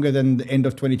much longer than the end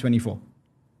of 2024.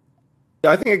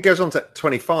 I think it goes on to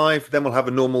 25, then we'll have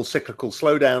a normal cyclical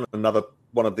slowdown, another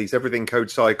one of these everything code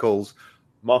cycles,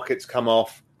 markets come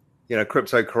off,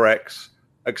 crypto corrects,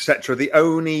 etc. The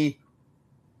only,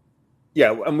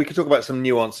 and we could talk about some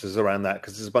nuances around that,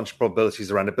 because there's a bunch of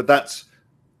probabilities around it, but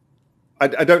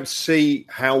I don't see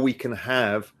how we can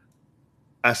have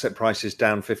asset prices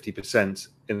down 50%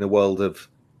 in the world of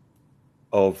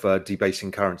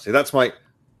debasing currency. That's my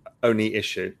only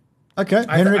issue. Okay,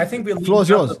 Henrik, I think we'll floor is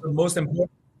yours. The most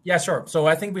important. Yeah, sure. So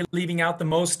I think we're leaving out the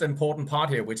most important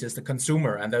part here, which is the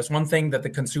consumer. And there's one thing that the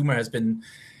consumer has been,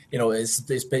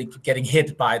 is been getting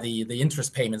hit by the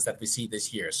interest payments that we see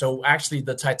this year. So actually,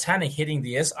 the Titanic hitting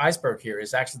the iceberg here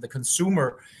is actually the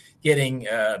consumer getting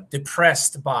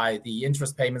depressed by the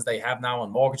interest payments they have now on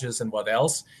mortgages and what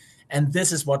else. And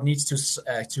this is what needs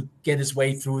to get its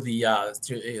way through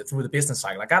the business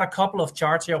cycle. I got a couple of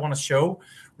charts here I want to show,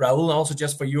 Raoul, also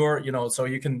just for your, so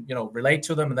you can, relate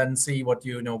to them and then see what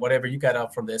whatever you get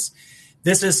out from this.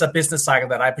 This is a business cycle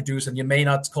that I produce, and you may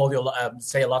not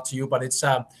say a lot to you, but it's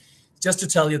just to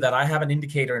tell you that I have an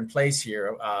indicator in place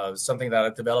here, something that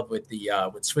I've developed with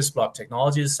with Swissblock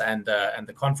Technologies and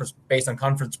the conference based on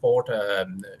conference board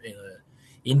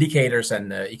indicators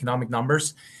and economic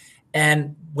numbers.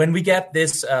 And when we get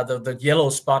this, the yellow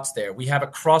spots there, we have a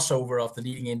crossover of the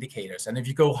leading indicators. And if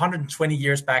you go 120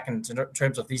 years back in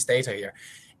terms of these data here,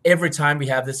 every time we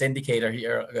have this indicator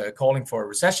here calling for a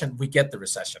recession, we get the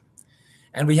recession.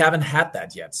 And we haven't had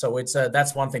that yet. So it's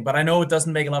that's one thing. But I know it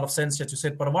doesn't make a lot of sense here to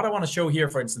sit. But what I want to show here,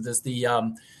 for instance, is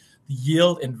the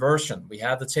yield inversion. We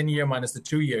have the 10-year minus the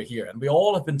 2-year here. And we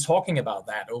all have been talking about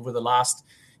that over the last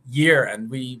year. And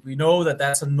we know that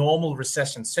that's a normal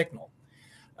recession signal.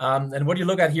 And what you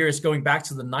look at here is going back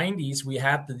to the 90s. We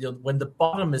had when the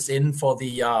bottom is in for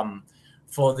the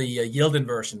yield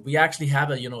inversion. We actually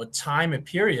have a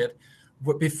period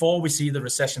before we see the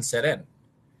recession set in.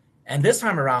 And this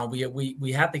time around,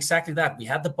 we had exactly that. We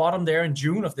had the bottom there in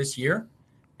June of this year,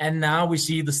 and now we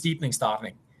see the steepening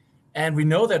starting. And we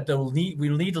know that we'll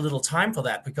need a little time for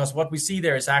that, because what we see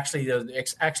there is actually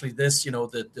this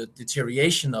the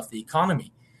deterioration of the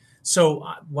economy. So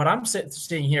what I'm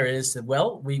saying here is that,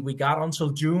 we got until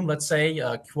June, let's say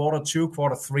quarter 2,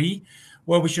 quarter 3,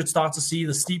 where we should start to see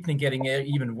the steepening getting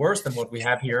even worse than what we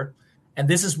have here. And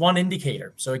this is one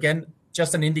indicator. So again,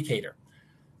 just an indicator.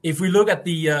 If we look at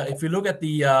the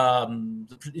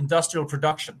industrial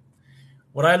production,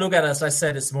 what I look at, as I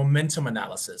said, is momentum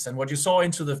analysis. And what you saw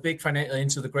into the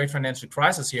great financial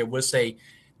crisis here was a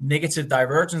negative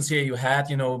divergence here. You had,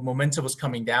 momentum was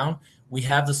coming down. We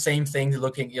have the same thing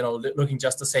looking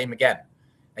just the same again.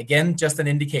 Again, just an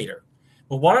indicator.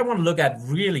 But what I want to look at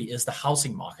really is the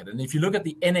housing market. And if you look at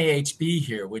the NAHB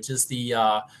here, which is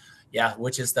the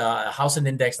housing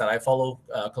index that I follow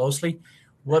closely,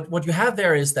 what you have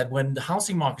there is that when the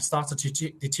housing market starts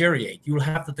to deteriorate, you will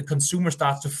have that the consumer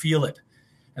starts to feel it.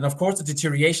 And of course, the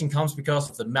deterioration comes because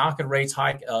of the market rates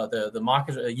hike, the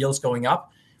market yields going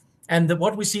up. And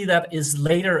what we see that is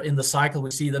later in the cycle,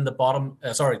 we see then the bottom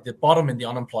in the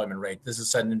unemployment rate. This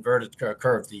is an inverted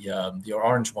curve, the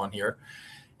orange one here.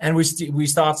 And we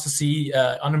start to see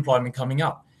unemployment coming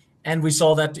up. And we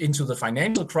saw that into the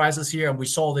financial crisis here, and we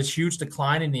saw this huge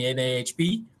decline in the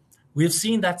NAHB. We've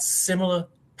seen that similar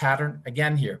pattern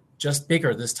again here, just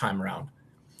bigger this time around.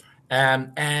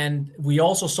 And we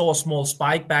also saw a small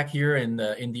spike back here in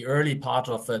the early part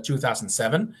of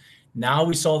 2007. Now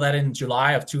we saw that in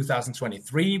July of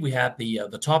 2023, we had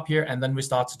the top here, and then we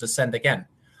start to descend again.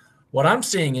 What I'm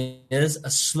seeing is a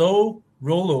slow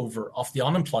rollover of the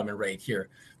unemployment rate here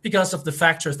because of the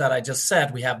factors that I just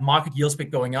said. We have market yields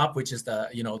going up, which is the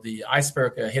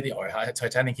iceberg hitting, or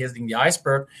Titanic hitting the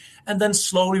iceberg, and then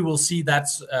slowly we'll see that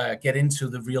get into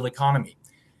the real economy.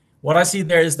 What I see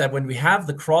there is that when we have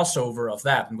the crossover of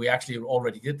that, and we actually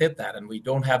already did that, and we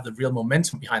don't have the real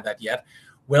momentum behind that yet,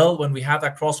 well, when we have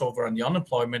that crossover on the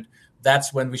unemployment,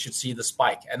 that's when we should see the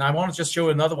spike. And I want to just show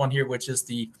another one here, which is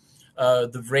the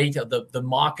rate of the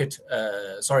market,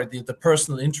 the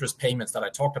personal interest payments that I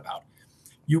talked about.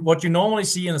 What you normally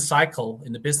see in a cycle,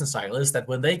 in the business cycle, is that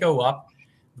when they go up,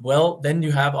 well, then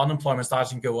you have unemployment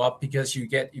starting to go up because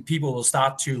people will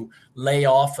start to lay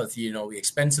off of the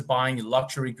expensive buying,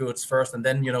 luxury goods first, and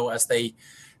then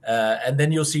and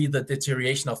then you'll see the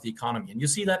deterioration of the economy, and you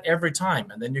see that every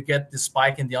time, and then you get the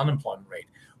spike in the unemployment rate.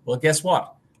 Well, guess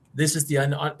what? This is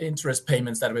the interest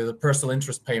payments the personal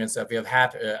interest payments that we have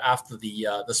had after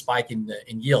the spike in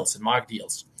yields and market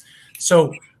yields.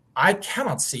 So I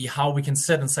cannot see how we can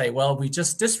sit and say, well, we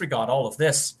just disregard all of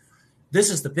this. This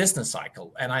is the business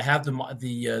cycle, and I have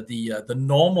the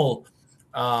normal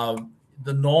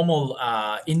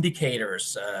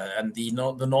indicators and the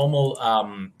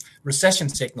normal recession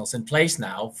signals in place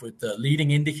now with the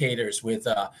leading indicators, with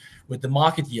the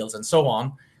market yields and so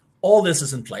on. All this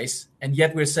is in place, and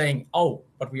yet we're saying,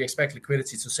 but we expect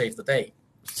liquidity to save the day.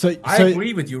 So I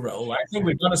agree with you, Raoul. I think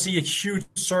we're going to see a huge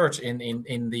surge in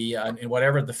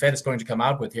whatever the Fed is going to come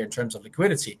out with here in terms of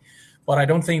liquidity, but I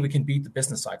don't think we can beat the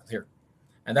business cycle here.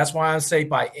 And that's why I say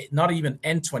by not even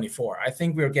end 24. I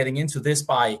think we're getting into this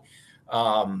by,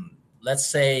 let's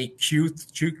say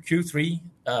Q3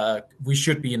 we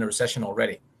should be in a recession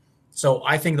already. So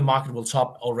I think the market will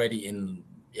top already in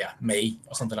May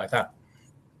or something like that.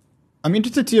 I'm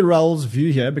interested to hear Raoul's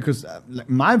view here, because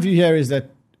my view here is that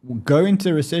go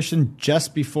into a recession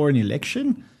just before an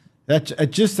election.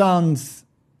 It just sounds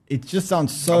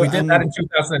so. We did that in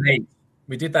 2008.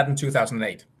 We did that in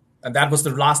 2008. And that was the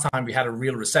last time we had a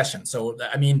real recession. So,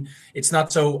 I mean, it's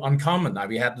not so uncommon.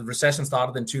 We had the recession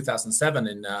started in 2007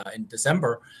 in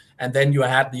December, and then you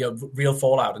had the real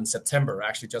fallout in September,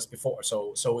 actually just before.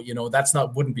 So that's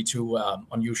wouldn't be too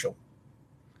unusual.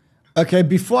 Okay,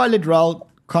 before I let Raoul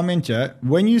comment here,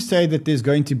 when you say that there's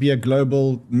going to be a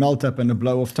global melt-up and a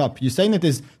blow-off top, you're saying that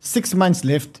there's 6 months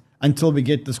left until we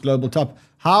get this global top.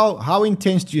 How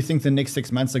intense do you think the next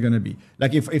 6 months are going to be?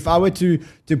 Like if I were to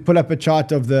pull up a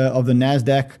chart of the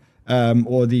Nasdaq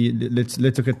or let's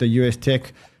look at the US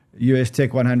Tech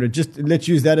 100. Just let's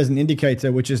use that as an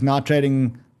indicator, which is now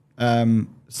trading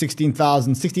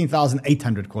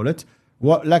 16,800. Call it.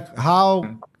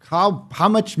 How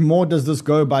much more does this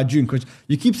go by June? Because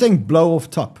you keep saying blow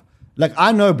off top. Like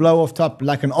I know blow off top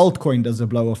like an altcoin does a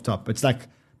blow off top. It's like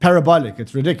parabolic.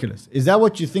 It's ridiculous. Is that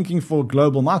what you're thinking for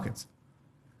global markets?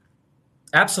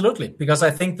 Absolutely, because I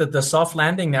think that the soft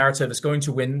landing narrative is going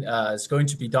to win, is going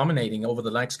to be dominating over the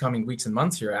next coming weeks and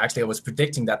months here. Actually, I was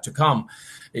predicting that to come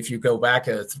if you go back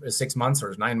 6 months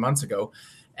or 9 months ago.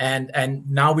 And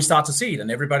now we start to see it, and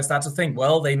everybody starts to think,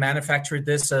 well, they manufactured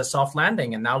this soft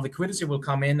landing, and now liquidity will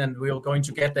come in, and we're going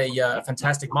to get a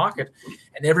fantastic market,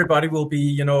 and everybody will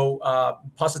be,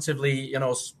 positively,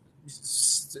 to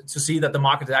see that the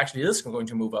market actually is going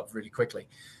to move up really quickly.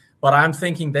 But I'm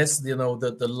thinking this,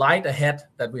 the light ahead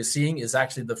that we're seeing is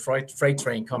actually the freight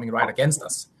train coming right against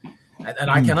us. And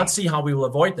I cannot see how we will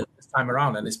avoid this time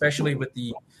around. And especially with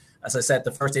as I said,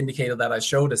 the first indicator that I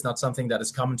showed is not something that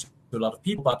is common to a lot of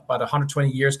people, but 120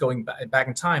 years going back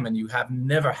in time, and you have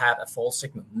never had a false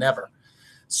signal, never.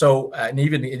 So, and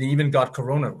it even got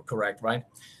Corona correct, right?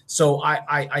 So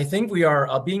I think we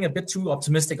are being a bit too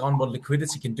optimistic on what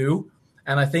liquidity can do.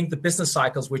 And I think the business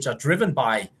cycles, which are driven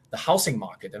by the housing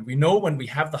market, and we know when we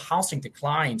have the housing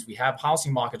declines, we have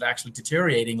housing market actually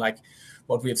deteriorating like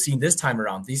what we have seen this time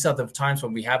around. These are the times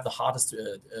when we have the hardest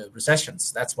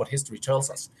recessions. That's what history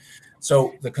tells us.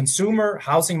 So the consumer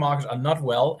housing markets are not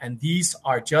well, and these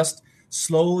are just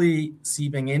slowly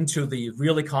seeping into the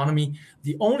real economy.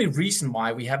 The only reason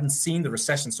why we haven't seen the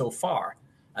recession so far,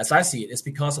 as I see it, is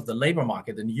because of the labor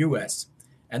market in the US.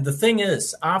 And the thing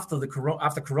is, after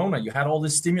Corona, you had all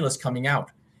this stimulus coming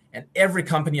out, and every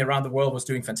company around the world was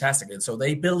doing fantastically. And so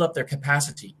they build up their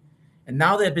capacity. And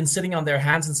now they've been sitting on their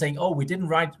hands and saying, oh, we didn't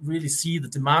really see the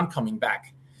demand coming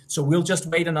back. So we'll just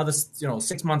wait another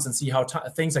 6 months and see how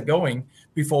things are going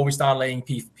before we start laying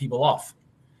people off.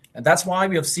 And that's why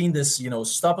we have seen this,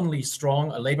 stubbornly strong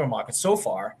labor market so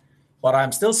far. But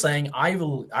I'm still saying I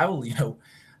will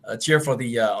cheer for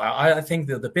I think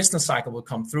the business cycle will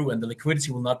come through and the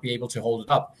liquidity will not be able to hold it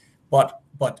up. But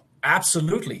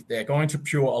absolutely, they're going to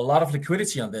pour a lot of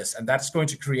liquidity on this, and that's going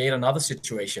to create another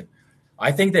situation.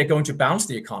 I think they're going to bounce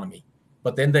the economy,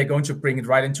 but then they're going to bring it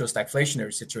right into a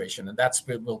stagflationary situation, and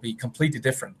will be completely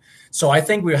different. So I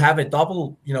think we have a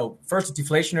double, first a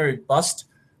deflationary bust,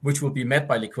 which will be met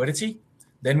by liquidity.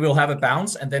 Then we'll have a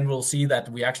bounce, and then we'll see that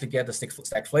we actually get a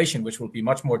stagflation, which will be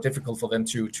much more difficult for them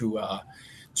to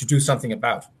do something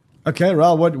about. Okay,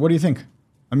 Raoul, what do you think?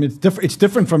 I mean, it's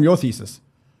different from your thesis.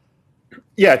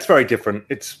 Yeah, it's very different.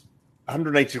 It's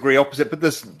 180-degree opposite, but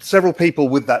there's several people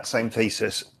with that same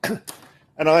thesis.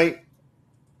 And I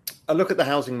look at the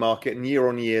housing market, and year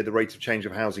on year, the rate of change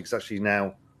of housing is actually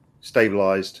now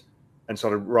stabilized and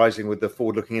sort of rising with the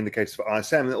forward-looking indicators for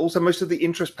ISM. And also, most of the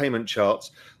interest payment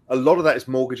charts, a lot of that is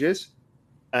mortgages,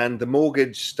 and the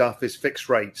mortgage stuff is fixed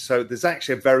rates. So there's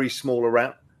actually a very small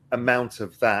amount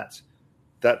of that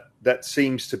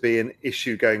seems to be an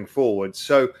issue going forward.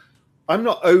 So I'm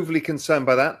not overly concerned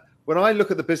by that. When I look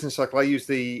at the business cycle, I use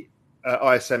the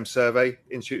ISM survey,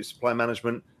 Institute of Supply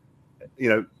Management.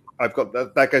 I've got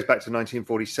that goes back to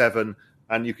 1947,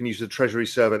 and you can use the Treasury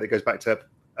survey that goes back to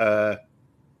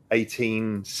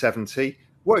 1870.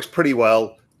 Works pretty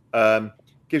well,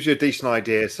 gives you a decent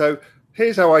idea. So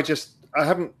here's how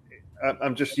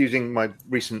I'm just using my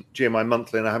recent GMI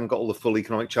monthly, and I haven't got all the full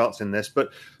economic charts in this, but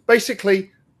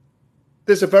basically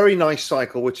there's a very nice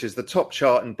cycle, which is the top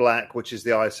chart in black, which is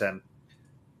the ISM.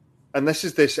 And this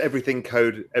is everything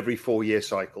code every 4-year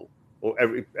cycle, or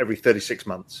every 36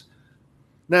 months.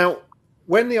 Now,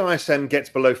 when the ISM gets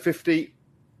below 50,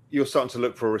 you're starting to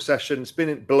look for a recession. It's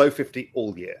been below 50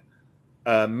 all year.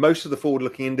 Most of the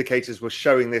forward-looking indicators were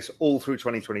showing this all through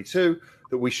 2022,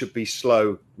 that we should be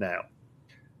slow now.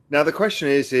 Now, the question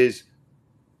is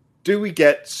do we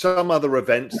get some other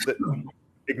events that,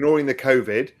 ignoring the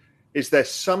COVID, is there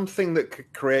something that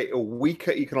could create a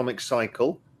weaker economic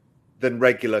cycle than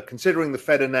regular, considering the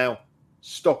Fed are now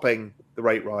stopping the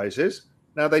rate rises?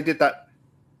 Now, they did that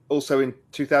also in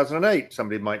 2008,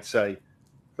 somebody might say.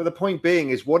 But the point being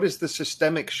is, what is the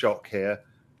systemic shock here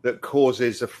that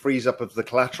causes a freeze up of the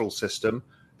collateral system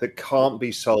that can't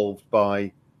be solved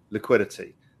by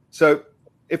liquidity? So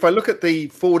if I look at the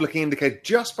forward-looking indicator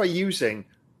just by using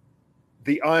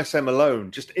the ISM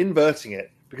alone, just inverting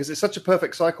it, because it's such a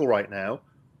perfect cycle right now,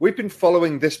 we've been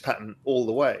following this pattern all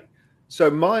the way.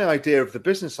 So my idea of the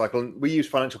business cycle, and we use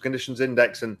financial conditions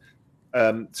index and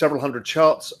several hundred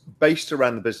charts based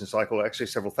around the business cycle, actually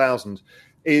several thousand,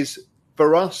 is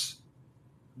for us,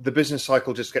 the business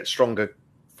cycle just gets stronger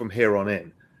from here on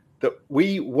in. That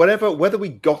whether we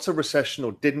got a recession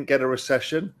or didn't get a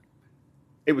recession,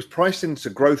 it was priced into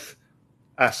growth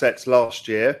assets last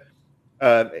year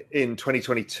in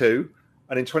 2022.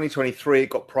 And in 2023, it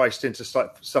got priced into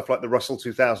stuff like the Russell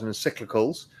 2000 and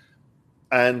cyclicals.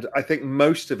 And I think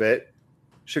most of it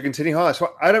should continue higher.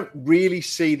 So I don't really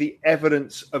see the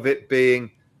evidence of it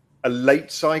being a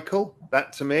late cycle.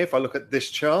 That, to me, if I look at this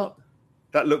chart,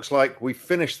 that looks like we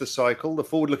finished the cycle. The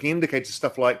forward-looking indicator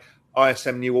stuff like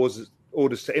ISM new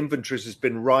orders to inventories has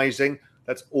been rising.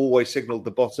 That's always signaled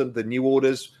the bottom. The new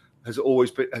orders has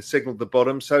signaled the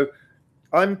bottom. So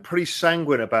I'm pretty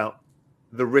sanguine about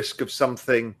the risk of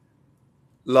something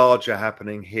larger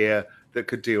happening here that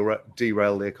could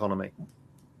derail the economy.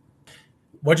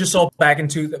 What you saw back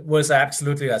into was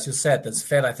absolutely, as you said, the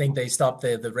Fed, I think they stopped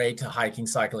the rate hiking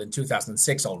cycle in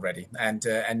 2006 already. And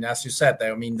as you said,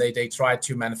 they tried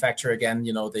to manufacture again,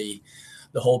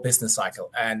 the whole business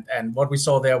cycle. And what we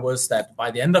saw there was that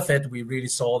by the end of it, we really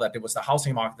saw that it was the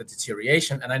housing market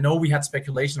deterioration. And I know we had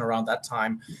speculation around that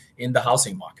time in the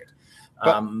housing market.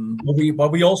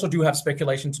 But we also do have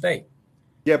speculation today.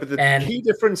 Yeah, but the key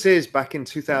difference is back in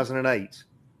 2008,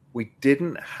 we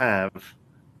didn't have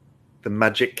the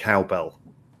magic cowbell.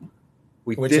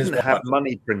 We didn't have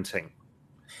money printing.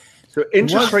 So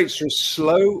interest rates are a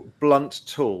slow, blunt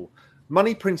tool.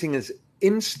 Money printing is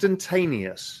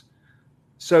instantaneous.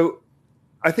 So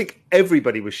I think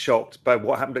everybody was shocked by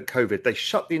what happened at COVID. They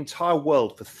shut the entire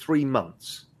world for 3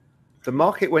 months. The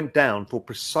market went down for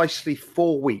precisely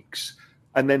 4 weeks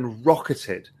and then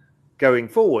rocketed going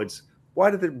forwards.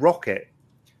 Why did it rocket?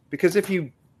 Because if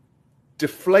you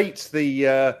deflate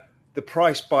the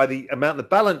price by the amount the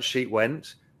balance sheet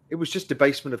went, it was just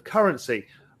debasement of currency.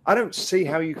 I don't see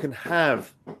how you can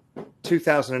have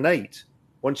 2008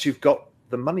 once you've got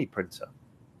the money printer.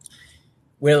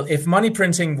 Well, if money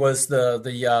printing was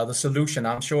the solution,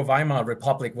 I'm sure Weimar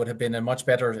Republic would have been a much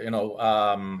better, had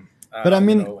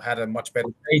a much better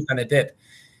faith than it did.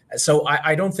 So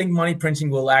I don't think money printing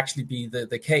will actually be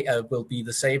will be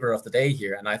the saver of the day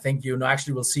here. And I think you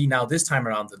actually will see now this time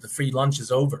around that the free lunch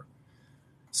is over.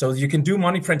 So you can do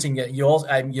money printing.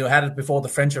 You had it before the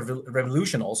French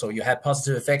Revolution. Also, you had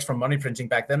positive effects from money printing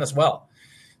back then as well.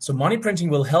 So money printing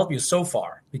will help you so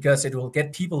far because it will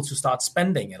get people to start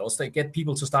spending. It'll get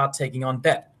people to start taking on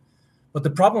debt. But the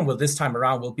problem with this time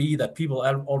around will be that people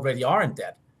already are in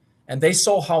debt, and they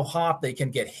saw how hard they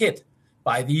can get hit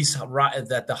by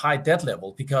the high debt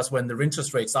level because when the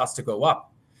interest rate starts to go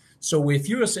up. So if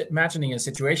you're imagining a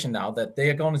situation now that they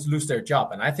are going to lose their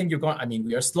job, and I think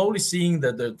we are slowly seeing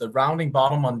the rounding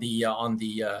bottom on the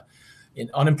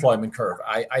unemployment curve.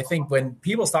 I think when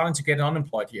people are starting to get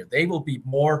unemployed here, they will be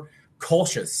more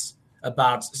cautious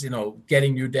about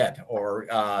getting new debt or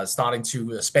starting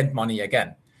to spend money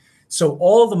again. So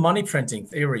all the money printing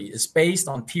theory is based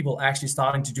on people actually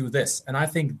starting to do this, and I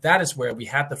think that is where we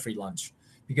had the free lunch.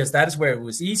 Because that is where it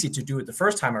was easy to do it the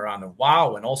first time around,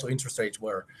 and also interest rates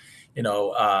were,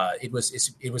 it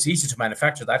was easy to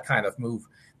manufacture that kind of move.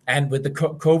 And with the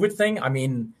COVID thing,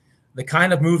 the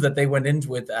kind of move that they went into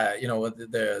with,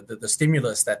 the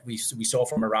stimulus that we saw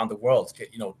from around the world,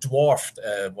 dwarfed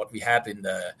what we had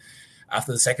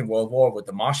after the Second World War with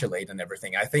the Marshall Aid and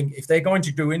everything. I think if they're going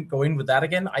to go in with that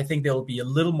again, I think they'll be a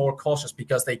little more cautious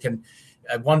because they can.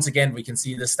 Once again, we can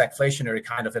see this stagflationary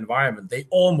kind of environment. They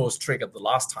almost triggered the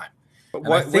last time. But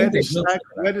where does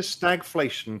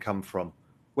stagflation come from?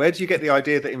 Where do you get the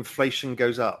idea that inflation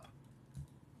goes up?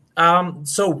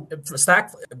 First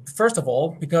of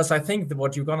all, because I think that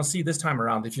what you're going to see this time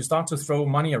around, if you start to throw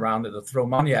money around it or throw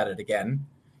money at it again,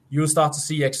 you'll start to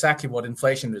see exactly what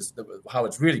inflation is, how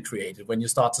it's really created, when you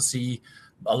start to see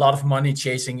a lot of money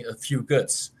chasing a few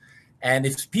goods. And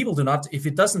if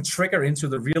it doesn't trigger into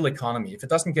the real economy, if it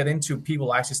doesn't get into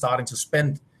people actually starting to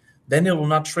spend, then it will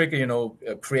not trigger,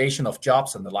 creation of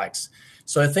jobs and the likes.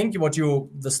 So I think the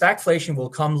stagflation will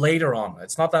come later on.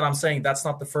 It's not that I'm saying that's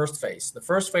not the first phase. The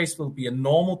first phase will be a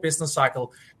normal business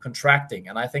cycle contracting,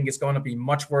 and I think it's going to be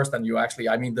much worse than you actually.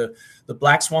 I mean, the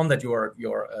black swan that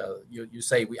you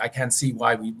say I can't see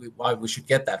why we should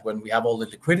get that when we have all the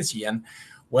liquidity. And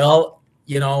well,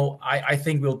 I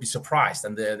think we'll be surprised,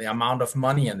 and the amount of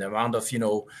money and the amount of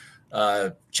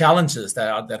challenges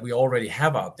that we already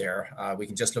have out there. We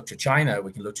can just look to China.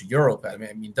 We can look to Europe. I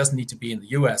mean, it doesn't need to be in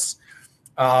the U.S.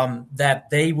 That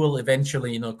they will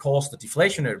eventually, cause the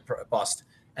deflationary bust,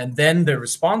 and then the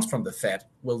response from the Fed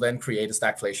will then create a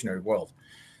stagflationary world.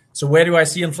 So where do I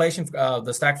see inflation,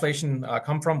 the stagflation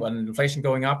come from when inflation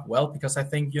going up? Well, because I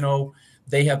think,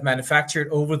 they have manufactured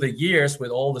over the years with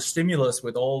all the stimulus,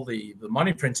 with all the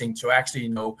money printing to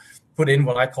actually, put in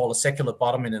what I call a secular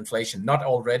bottom in inflation. Not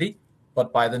already,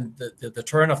 but by the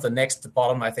turn of the next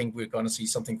bottom, I think we're going to see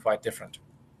something quite different.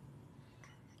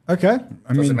 Okay.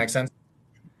 Does it make sense?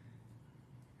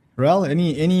 Raoul,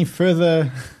 any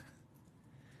further?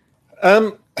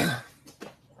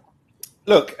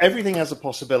 Look, everything has a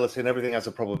possibility and everything has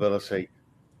a probability.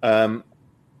 I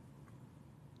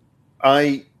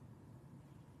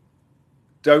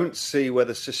don't see where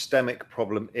the systemic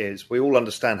problem is. We all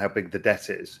understand how big the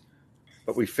debt is,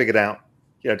 but we figured out,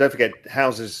 don't forget,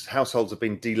 households have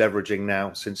been deleveraging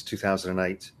now since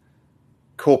 2008.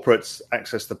 Corporates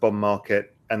access the bond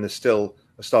market, and there's still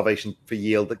a starvation for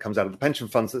yield that comes out of the pension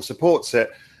funds that supports it.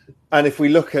 And if we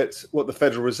look at what the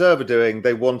Federal Reserve are doing,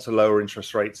 they want to lower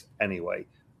interest rates anyway.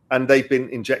 And they've been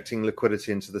injecting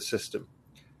liquidity into the system.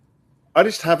 I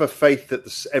just have a faith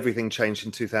that everything changed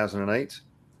in 2008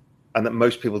 and that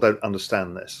most people don't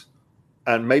understand this.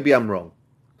 And maybe I'm wrong.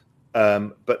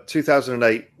 But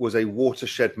 2008 was a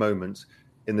watershed moment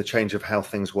in the change of how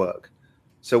things work.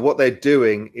 So what they're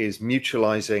doing is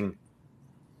mutualizing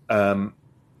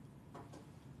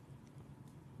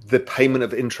the payment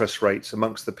of interest rates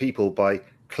amongst the people by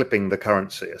clipping the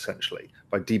currency, essentially,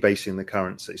 by debasing the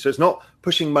currency. So it's not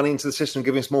pushing money into the system,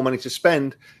 giving us more money to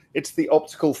spend. It's the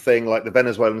optical thing, like the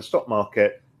Venezuelan stock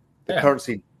market. The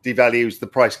currency devalues, the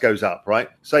price goes up, right?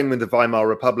 Same with the Weimar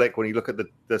Republic. When you look at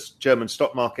the German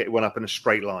stock market, it went up in a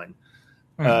straight line.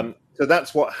 So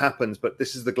that's what happens, but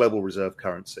this is the global reserve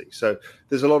currency. So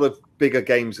there's a lot of bigger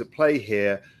games at play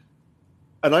here.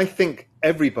 And I think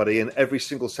everybody in every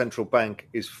single central bank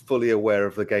is fully aware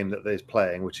of the game that they're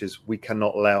playing, which is we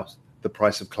cannot allow the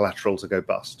price of collateral to go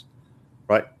bust,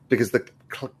 right? Because the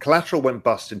collateral went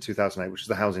bust in 2008, which is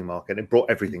the housing market. It brought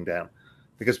everything down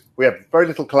because we have very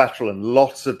little collateral and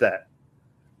lots of debt.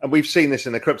 And we've seen this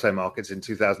in the crypto markets in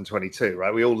 2022,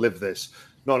 right? We all live this.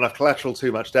 Not enough collateral,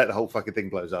 too much debt, the whole fucking thing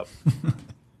blows up.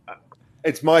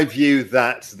 It's my view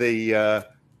that the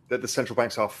central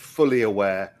banks are fully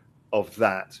aware of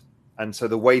that. And so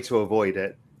the way to avoid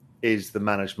it is the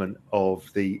management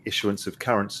of the issuance of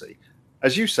currency.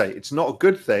 As you say, it's not a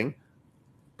good thing,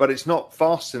 but it's not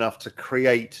fast enough to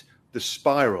create the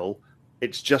spiral.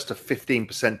 It's just a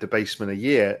 15% debasement a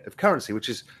year of currency, which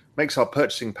makes our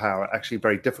purchasing power actually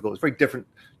very difficult. It's very different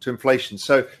to inflation.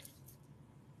 So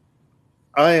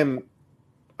I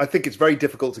think it's very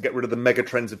difficult to get rid of the mega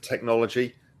trends of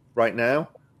technology right now.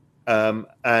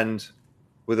 And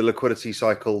with a liquidity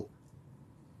cycle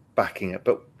backing it,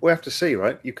 but we have to see,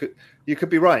 right? You could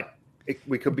be right.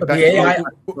 We could be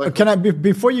back. Can I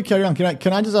before you carry on?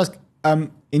 Can I just ask?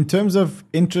 In terms of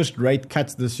interest rate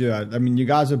cuts this year, I mean, you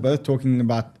guys are both talking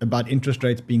about interest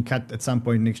rates being cut at some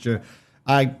point next year.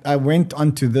 I went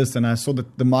onto this and I saw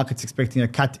that the market's expecting a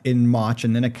cut in March,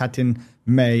 and then a cut in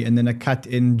May, and then a cut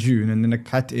in June, and then a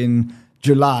cut in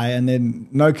July, and then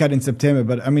no cut in September.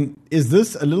 But I mean, is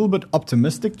this a little bit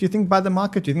optimistic, do you think, by the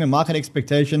market? Do you think the market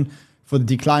expectation for the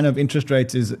decline of interest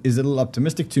rates is a little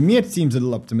optimistic? To me, it seems a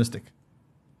little optimistic.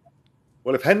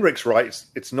 Well, if Henrik's right,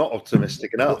 it's not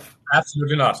optimistic enough.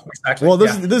 Absolutely not. Exactly. Well,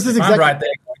 this is exactly right.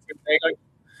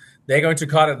 They're going to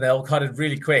cut it. They'll cut it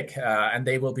really quick, and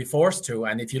they will be forced to.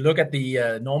 And if you look at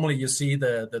the normally you see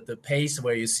the pace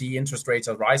where you see interest rates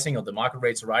are rising or the market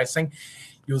rates are rising,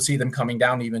 you'll see them coming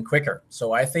down even quicker.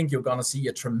 So I think you're going to see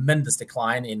a tremendous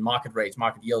decline in market rates,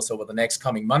 market yields over the next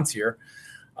coming months here.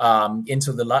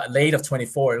 Into the late of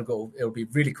 24, it'll be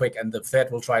really quick, and the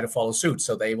Fed will try to follow suit.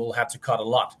 So they will have to cut a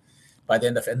lot by the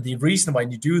end of it. And the reason why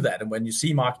you do that, and when you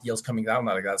see market yields coming down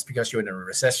like that, is because you're in a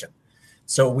recession.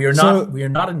 So we are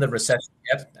not in the recession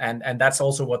yet, and that's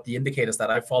also what the indicators that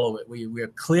I follow. We are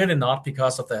clearly not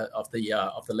because of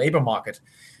the labor market,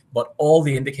 but all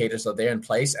the indicators are there in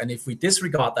place. And if we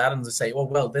disregard that and say,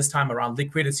 well, this time around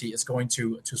liquidity is going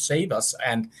to save us,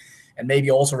 and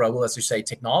maybe also, Raoul, as you say,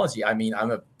 technology. I mean,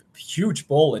 I'm a huge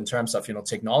bull in terms of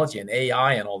technology and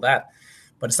AI and all that,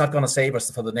 but it's not going to save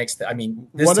us for the next. I mean,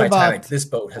 this this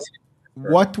boat has.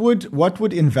 What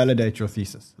would invalidate your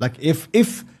thesis? Like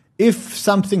if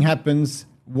something happens,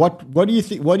 what do you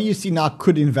think? What do you see now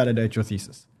could invalidate your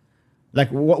thesis? Like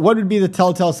what would be the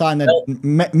telltale sign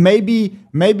that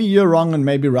maybe you're wrong and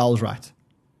maybe Raoul's right?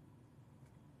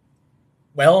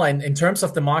 Well, in terms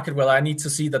of the market, I need to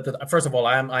see that. First of all,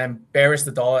 I am bearish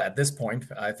the dollar at this point.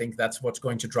 I think that's what's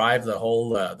going to drive the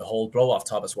whole blow off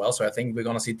top as well. So I think we're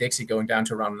going to see Dixie going down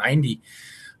to around 90.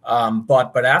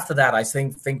 But after that, I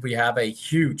think we have a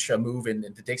huge move in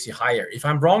the Dixie higher. If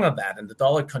I'm wrong on that and the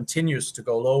dollar continues to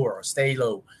go lower or stay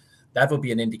low, that will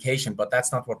be an indication. But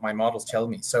that's not what my models tell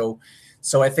me. So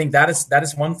I think that is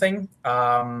one thing.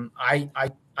 I'm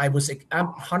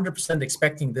 100%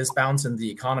 expecting this bounce in the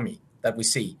economy that we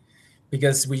see,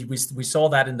 because we saw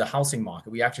that in the housing market.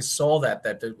 We actually saw that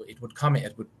it would come.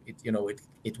 It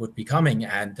would be coming,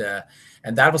 and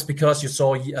that was because you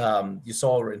saw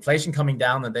inflation coming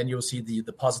down, and then you'll see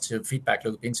the positive feedback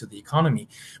loop into the economy.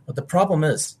 But the problem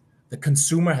is the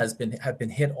consumer have been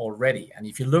hit already. And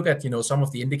if you look at some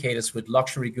of the indicators with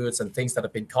luxury goods and things that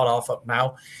have been cut off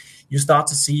now, you start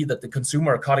to see that the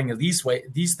consumer are cutting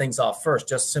these things off first,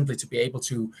 just simply to be able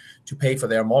to pay for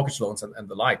their mortgage loans and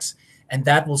the likes. And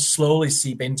that will slowly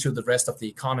seep into the rest of the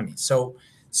economy. So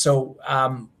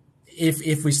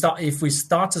if we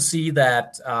start to see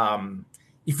that,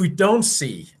 if we don't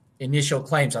see initial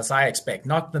claims, as I expect,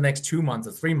 not the next 2 months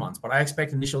or 3 months, but I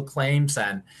expect initial claims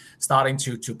and starting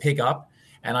to pick up,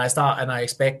 and I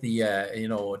expect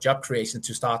the job creation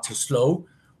to start to slow.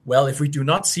 Well, if we do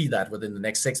not see that within the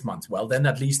next 6 months, well, then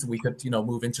at least we could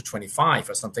move into 25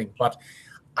 or something. But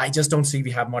I just don't see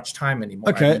we have much time anymore.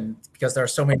 Okay. Because there are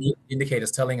so many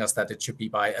indicators telling us that it should be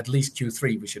by at least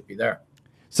Q3 we should be there.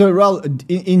 So, Raoul,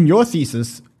 in your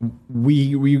thesis,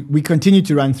 we continue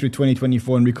to run through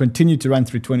 2024 and we continue to run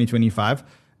through 2025.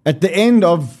 At the end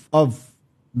of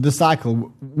the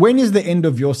cycle, when is the end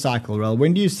of your cycle, Raoul?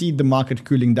 When do you see the market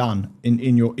cooling down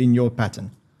in your pattern?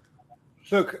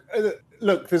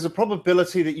 Look, there's a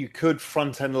probability that you could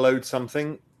front-end load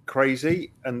something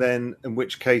crazy, and then in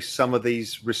which case some of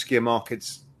these riskier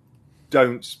markets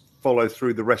don't follow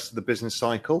through the rest of the business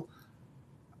cycle.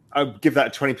 I give that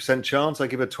a 20% chance. I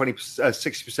give a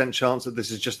 60% chance that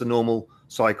this is just the normal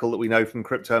cycle that we know from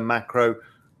crypto and macro.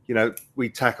 We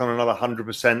tack on another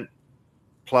 100%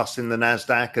 plus in the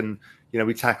NASDAQ, and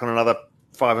we tack on another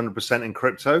 500% in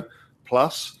crypto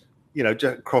plus,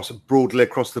 broadly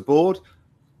across the board.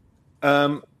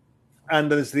 And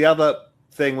there's the other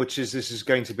thing, which is this is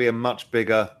going to be a much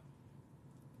bigger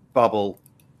bubble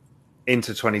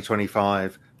into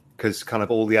 2025 because kind of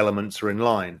all the elements are in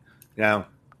line. Now,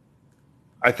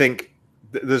 I think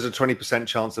there's a 20%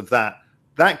 chance of that.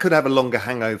 That could have a longer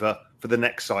hangover for the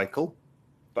next cycle,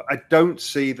 but I don't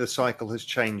see the cycle has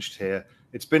changed here.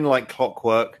 It's been like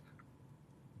clockwork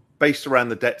based around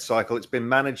the debt cycle. It's been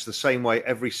managed the same way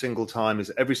every single time.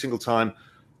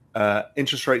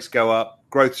 Interest rates go up,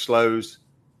 growth slows,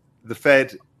 the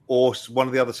Fed or one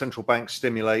of the other central banks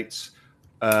stimulates,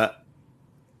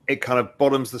 it kind of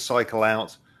bottoms the cycle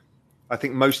out. I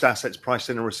think most assets priced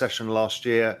in a recession last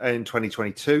year in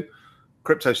 2022.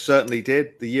 Crypto certainly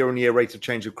did. The year-on-year rate of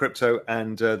change of crypto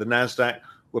and the NASDAQ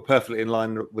were perfectly in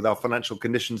line with our financial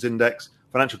conditions index.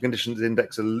 Financial conditions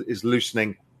index is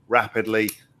loosening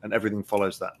rapidly, and everything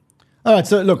follows that. All right.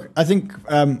 So look, I think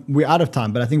we're out of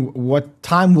time, but I think what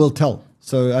time will tell.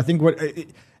 So I think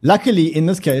luckily in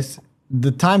this case,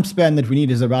 the time span that we need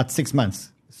is about 6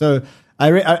 months. So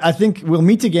I think we'll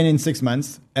meet again in 6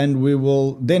 months, and we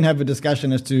will then have a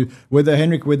discussion as to whether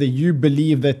you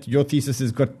believe that your thesis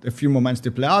has got a few more months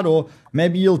to play out, or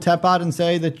maybe you'll tap out and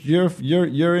say that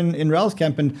you're in Raoul's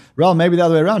camp, and Raoul, maybe the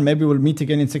other way around. Maybe we'll meet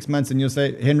again in 6 months, and you'll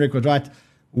say Henrik was right.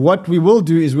 What we will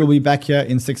do is we'll be back here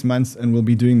in 6 months, and we'll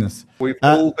be doing this. We've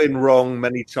all been wrong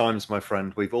many times, my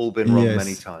friend. We've all been wrong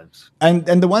many times. And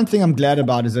the one thing I'm glad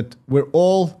about is that we're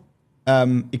all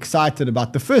excited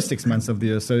about the first 6 months of the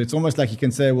year. So it's almost like you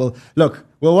can say, well, look,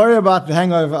 we'll worry about the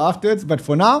hangover afterwards, but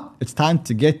for now, it's time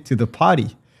to get to the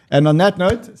party. And on that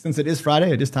note, since it is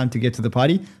Friday, it is time to get to the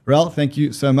party. Raoul, thank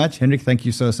you so much. Henrik, thank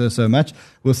you so much.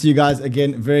 We'll see you guys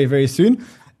again very, very soon.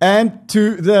 And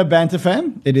to the Banter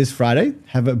fam, it is Friday.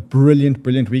 Have a brilliant,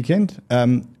 brilliant weekend.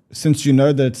 Since you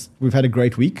know that we've had a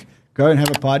great week, go and have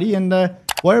a party and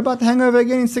worry about the hangover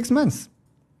again in 6 months.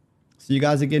 See you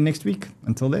guys again next week.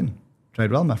 Until then,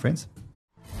 trade well, my friends.